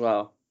message as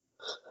well.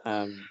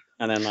 And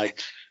then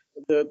like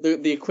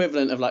the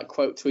equivalent of like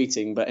quote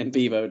tweeting, but in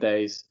Bebo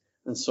days,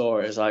 and saw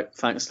it as like,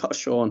 thanks a lot,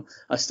 Sean.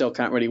 I still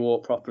can't really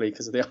walk properly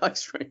because of the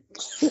ice rink.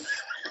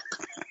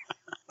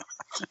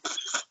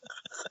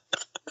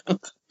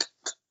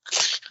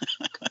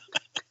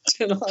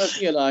 I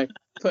feel like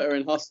put her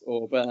in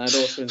hospital, but I'd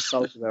also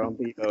insulted her on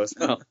Bebo as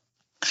well.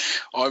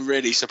 I'm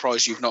really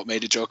surprised you've not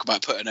made a joke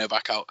about putting her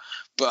back out,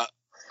 but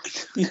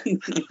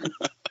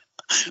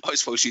I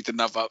suppose you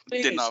didn't have that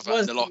in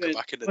the locker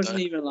back in the day. It wasn't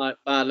even like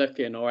bad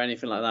looking or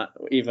anything like that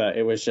either.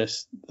 It was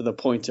just the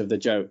point of the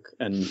joke,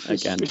 and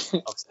again,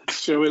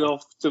 showing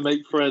off to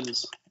make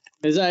friends.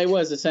 It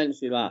was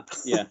essentially that,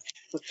 yeah.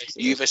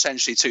 You've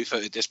essentially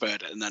two-footed this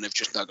bird and then have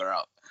just dug her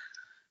out.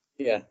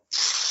 Yeah.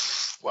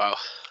 Wow.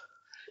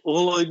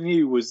 All I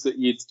knew was that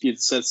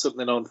you'd said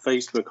something on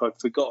Facebook.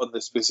 I'd forgotten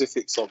the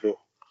specifics of it.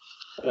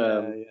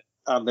 Yeah.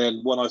 And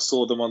then when I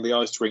saw them on the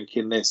ice rink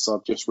in this,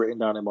 I've just written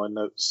down in my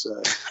notes,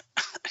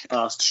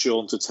 asked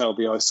Sean to tell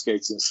the ice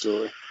skating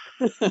story.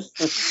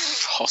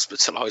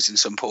 Hospitalising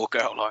some poor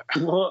girl. Like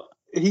what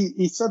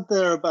he said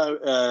there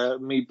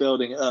about me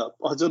building it up.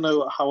 I don't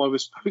know how I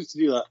was supposed to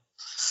do that.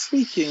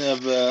 Speaking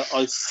of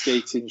ice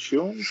skating,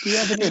 Sean, do you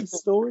have any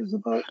stories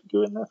about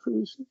going there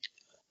previously?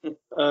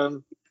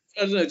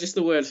 I don't know, just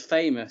the word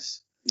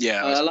famous.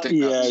 Yeah, I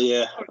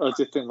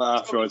did think that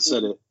after I'd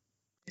said it.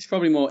 It's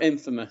probably more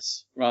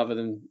infamous rather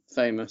than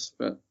famous,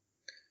 but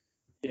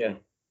yeah.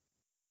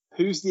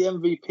 Who's the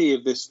MVP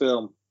of this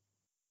film?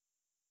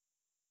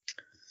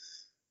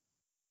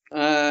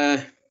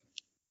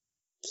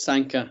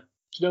 Sanka.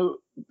 Do you know,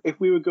 if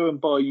we were going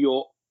by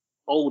your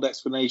old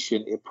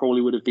explanation, it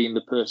probably would have been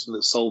the person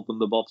that sold them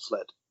the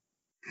bobsled.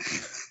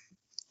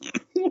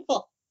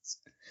 What?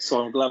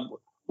 So I'm glad.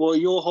 Well,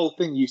 your whole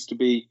thing used to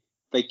be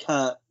they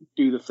can't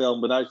do the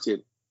film without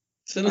him.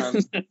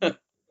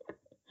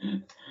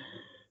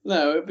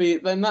 No, it'd be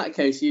in that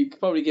case you'd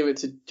probably give it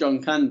to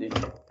John Candy.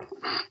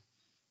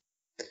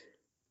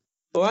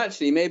 Or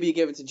actually, maybe you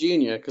give it to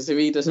Junior, because if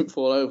he doesn't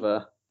fall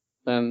over,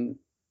 then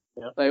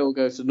they all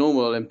go to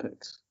normal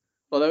Olympics.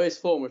 Although his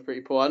form was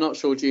pretty poor, I'm not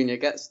sure Junior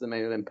gets to the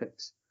main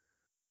Olympics.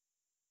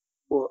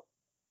 Well,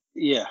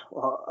 yeah.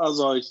 Well,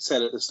 as I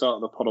said at the start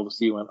of the pod,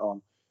 obviously you went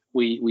on.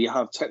 We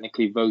have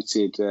technically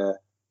voted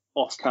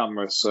off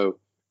camera, so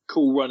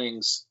Cool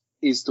Runnings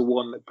is the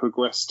one that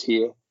progressed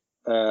here.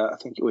 I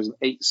think it was an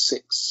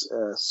 8-6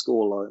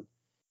 scoreline.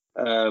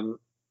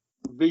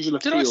 Visual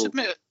appeal. Did I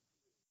submit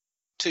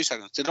 2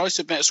 seconds? Did I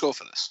submit a score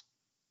for this?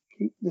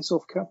 Keep this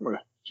off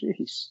camera.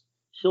 Jeez.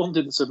 Sean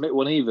didn't submit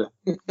one either.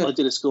 I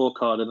did a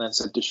scorecard and then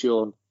said to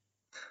Sean,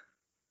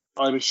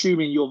 I'm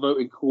assuming you're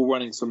voting Cool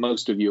Runnings for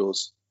most of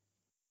yours.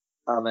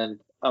 And then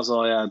as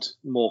I had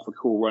more for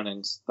Cool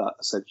Runnings, that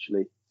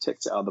essentially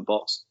ticked it out of the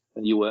box,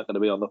 and you weren't going to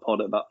be on the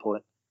pod at that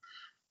point.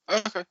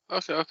 Okay.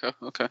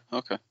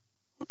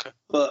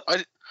 But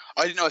I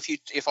didn't know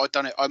if I'd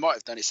done it. I might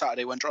have done it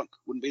Saturday when drunk.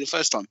 Wouldn't be the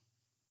first time.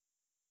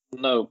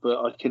 No,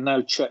 but I can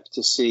now check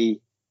to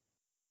see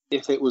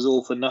if it was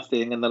all for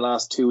nothing and the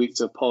last 2 weeks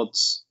of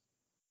pods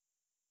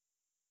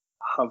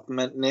have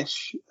meant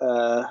niche.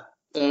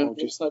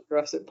 Just like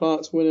Jurassic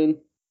Park's winning.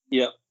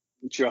 Yep,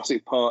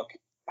 Jurassic Park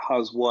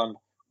has won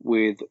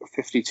with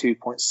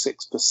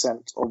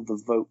 52.6% of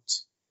the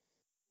vote.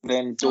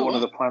 Then Dawn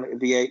of the Planet of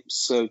the Apes.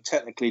 So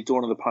technically,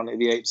 Dawn of the Planet of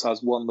the Apes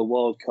has won the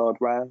wildcard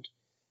round.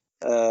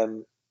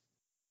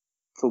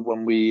 For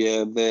when we,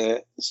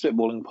 the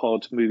Spitballing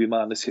Pod, Movie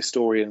Madness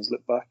historians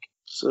look back.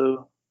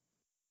 So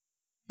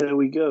there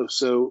we go.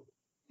 So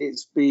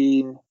it's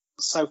been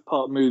South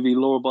Park movie,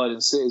 Law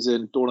Abiding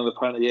Citizen, Dawn of the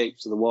Planet of the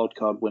Apes are the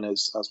wildcard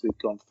winners as we've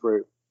gone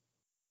through.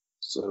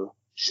 So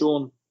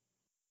Sean,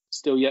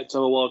 still yet to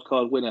have a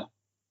wildcard winner.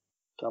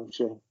 Damn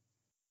shame.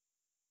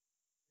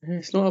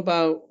 It's not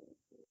about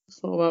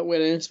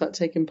winning. It's about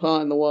taking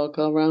part in the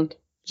wildcard round.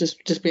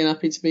 Just being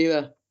happy to be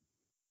there.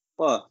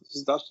 Well, this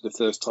is actually the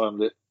first time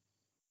that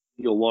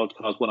your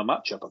wildcard won a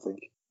matchup, I think.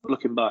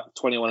 Looking back,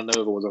 21 and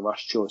Over was a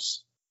rash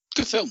choice.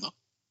 Good film, though.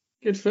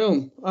 Good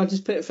film. I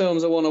just pick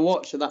films I want to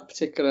watch at that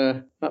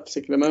particular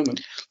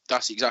moment.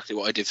 That's exactly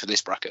what I did for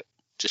this bracket.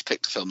 Just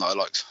picked a film that I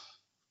liked.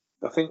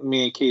 I think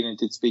me and Keenan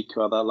did speak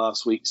about that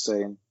last week,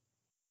 saying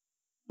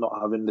not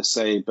having the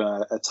same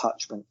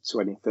attachment to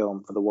any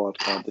film for the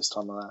wildcard this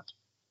time around.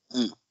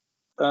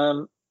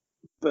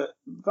 But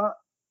that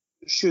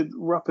should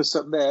wrap us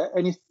up there.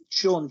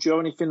 Sean, do you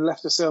have anything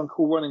left to say on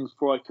Cool Runnings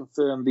before I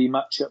confirm the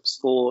matchups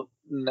for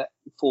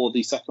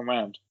the second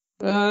round?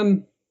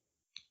 I'll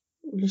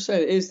just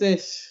say, is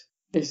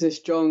this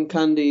John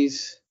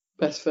Candy's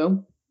best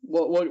film?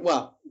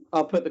 Well,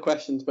 I'll put the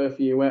question to both of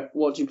you.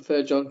 What do you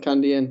prefer John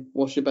Candy in?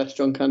 What's your best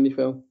John Candy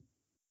film?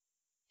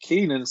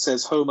 Keenan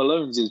says Home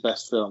Alone's his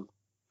best film.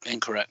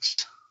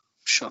 Incorrect.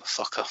 Shut the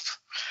fuck up.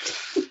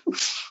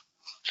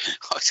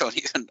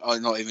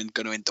 I'm not even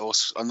going to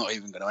endorse. I'm not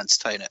even going to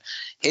entertain it.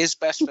 His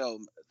best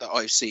film that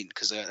I've seen,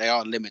 because they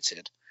are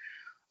limited,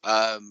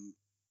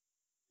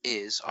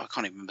 is I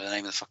can't even remember the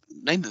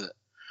name of it.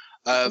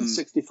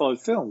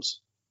 65 films.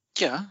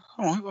 Yeah,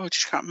 all right. Well, I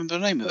just can't remember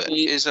the name of it.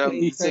 You said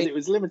it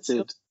was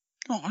limited.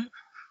 All right.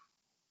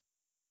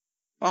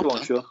 Go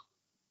on, sure.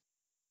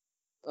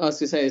 I was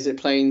going to say, is it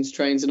Planes,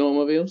 Trains and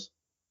Automobiles?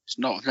 It's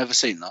not. I've never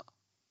seen that.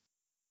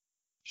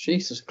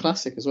 Jeez, it's a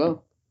classic as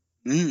well.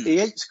 He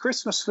hates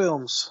Christmas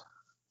films.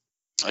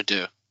 I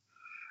do.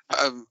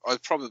 I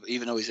probably,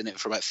 even though he's in it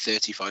for about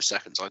 35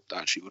 seconds, I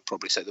actually would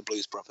probably say The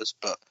Blues Brothers.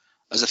 But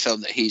as a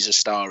film that he's a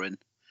star in,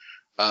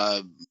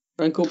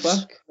 Uncle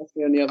Buck. That's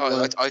the only other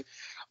one.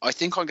 I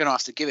think I'm going to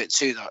have to give it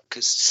to that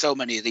because so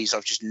many of these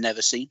I've just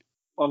never seen.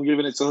 I'm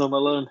giving it to Home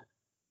Alone.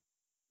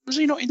 Was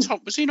he not in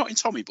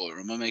Tommy Boy? Or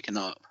am I making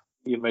that up?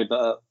 You made that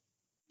up.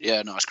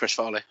 Yeah, no, it's Chris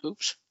Farley.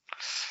 Oops.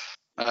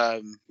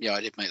 Yeah,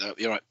 I did make that up.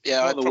 You're right.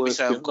 Yeah, I'd probably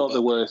say not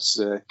the worst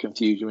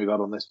confusion we've had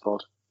on this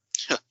pod.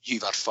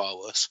 You've had far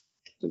worse.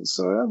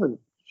 So I haven't.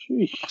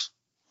 Sheesh.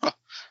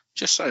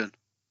 Just saying.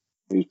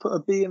 Who's put a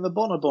bee in the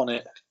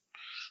bonnet?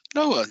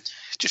 No one.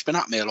 Just been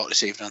at me a lot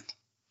this evening.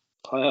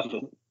 I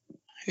haven't.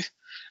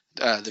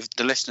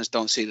 The listeners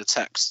don't see the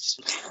texts.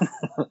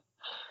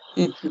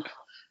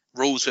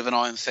 Rules with an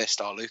iron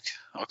fist are, Luke.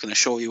 I can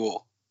assure you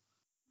all.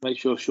 Make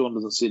sure Sean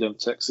doesn't see them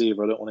texts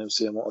either. I don't want him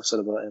seeing what I've said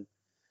about him.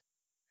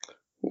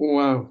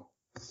 Wow.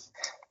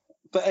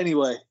 But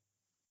anyway.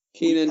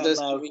 Keenan does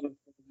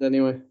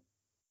anyway.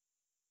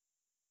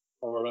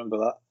 I'll remember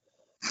that.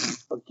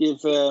 I'll give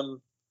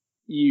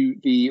you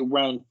the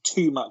round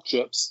 2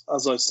 matchups.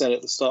 As I said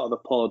at the start of the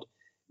pod,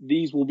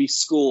 these will be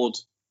scored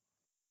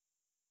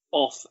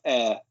off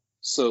air.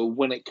 So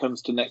when it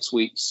comes to next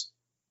week's,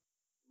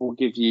 we'll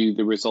give you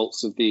the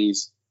results of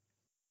these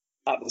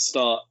at the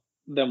start.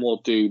 Then we'll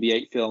do the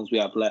 8 films we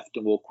have left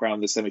and we'll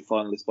crown the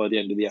semi-finalists by the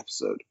end of the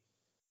episode.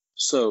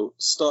 So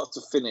start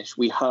to finish,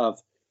 we have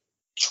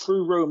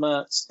True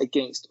Romance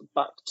against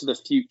Back to the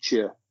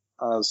Future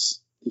as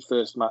the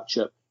first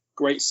matchup.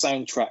 Great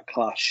soundtrack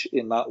clash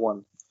in that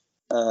one.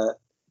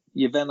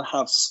 You then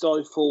have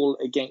Skyfall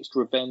against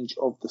Revenge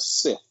of the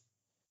Sith.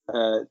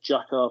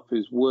 Jack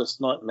Harper's worst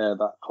nightmare,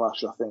 that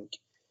clash, I think.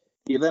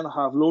 You then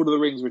have Lord of the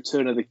Rings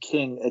Return of the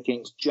King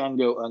against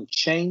Django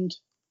Unchained.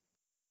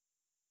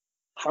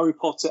 Harry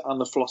Potter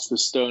and the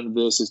Philosopher's Stone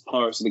versus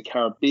Pirates of the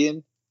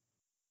Caribbean.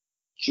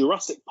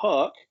 Jurassic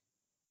Park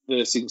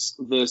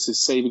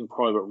versus Saving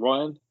Private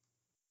Ryan.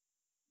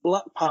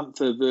 Black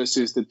Panther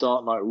versus The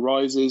Dark Knight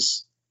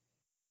Rises.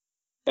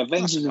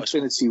 Avengers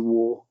Infinity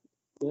War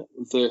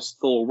versus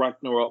Thor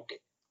Ragnarok.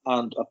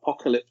 And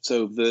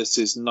Apocalypto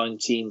versus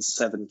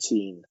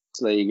 1917.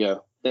 So there you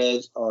go.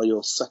 Those are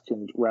your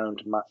second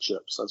round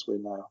matchups as we're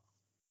now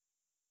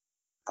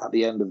at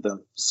the end of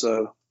them.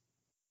 So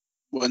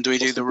when do we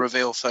do the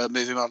reveal for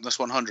Movie Madness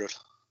 100?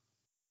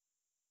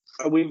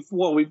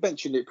 We've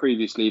mentioned it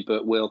previously,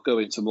 but we'll go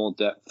into more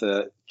depth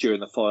during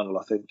the final,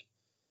 I think.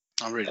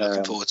 I'm really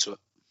looking forward to it.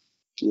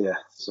 Yeah.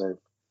 So,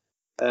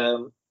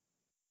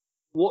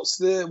 what's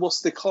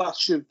the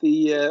clash of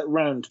the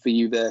round for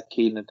you there,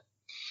 Keenan?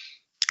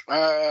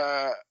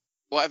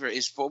 Whatever it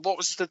is. What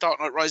was the Dark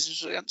Knight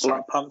Rises again?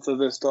 Black Panther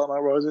versus Dark Knight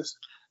Rises.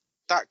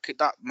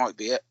 That might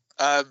be it.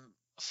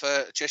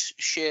 For just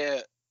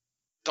sheer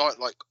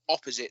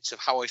opposites of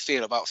how I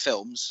feel about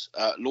films,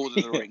 Lord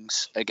of the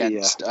Rings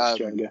against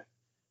Django.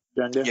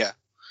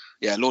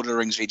 Yeah, Lord of the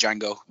Rings v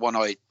Django. One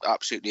I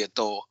absolutely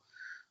adore,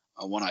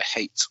 and one I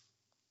hate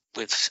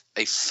with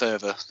a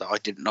fervour that I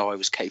didn't know I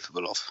was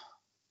capable of.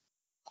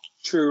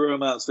 True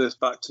Romance versus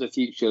Back to the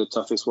Future, the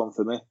toughest one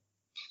for me.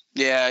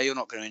 Yeah, you're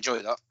not going to enjoy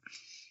that.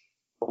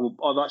 Well,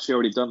 I've actually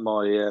already done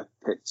my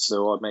picks,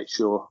 so I'll make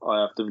sure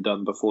I have them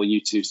done before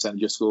you two send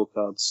your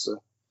scorecards.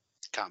 So.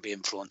 Can't be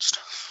influenced.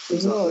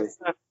 Exactly.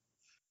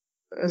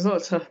 There's a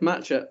lot of tough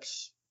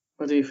matchups.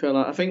 I do feel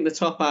like I think the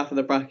top half of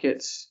the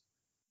brackets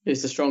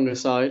is the stronger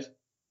side.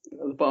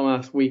 The bottom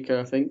half's weaker,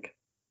 I think.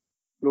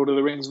 Lord of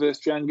the Rings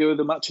versus Django,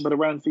 the matchup of the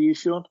round for you,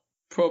 Sean?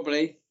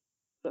 Probably.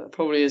 That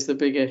probably is the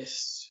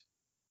biggest.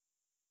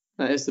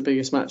 That is the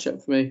biggest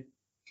matchup for me.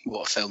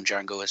 What a film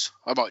Django is.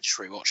 I might just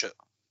rewatch it.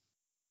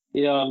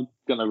 Yeah, I'm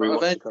going to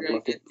rewatch a couple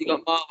of things. You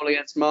got Marvel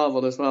against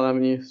Marvel as well,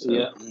 haven't you? So.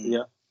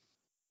 Yeah.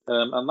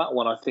 And that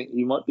one, I think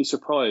you might be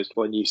surprised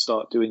when you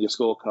start doing your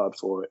scorecard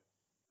for it,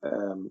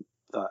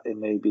 that it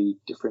may be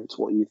different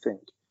to what you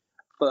think.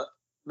 But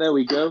there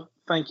we go.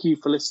 Thank you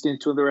for listening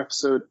to another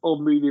episode of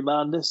Movie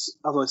Madness.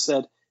 As I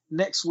said,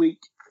 next week,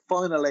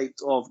 final 8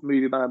 of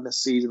Movie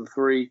Madness Season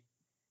 3.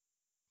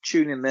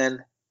 Tune in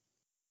then.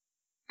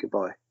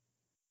 Goodbye.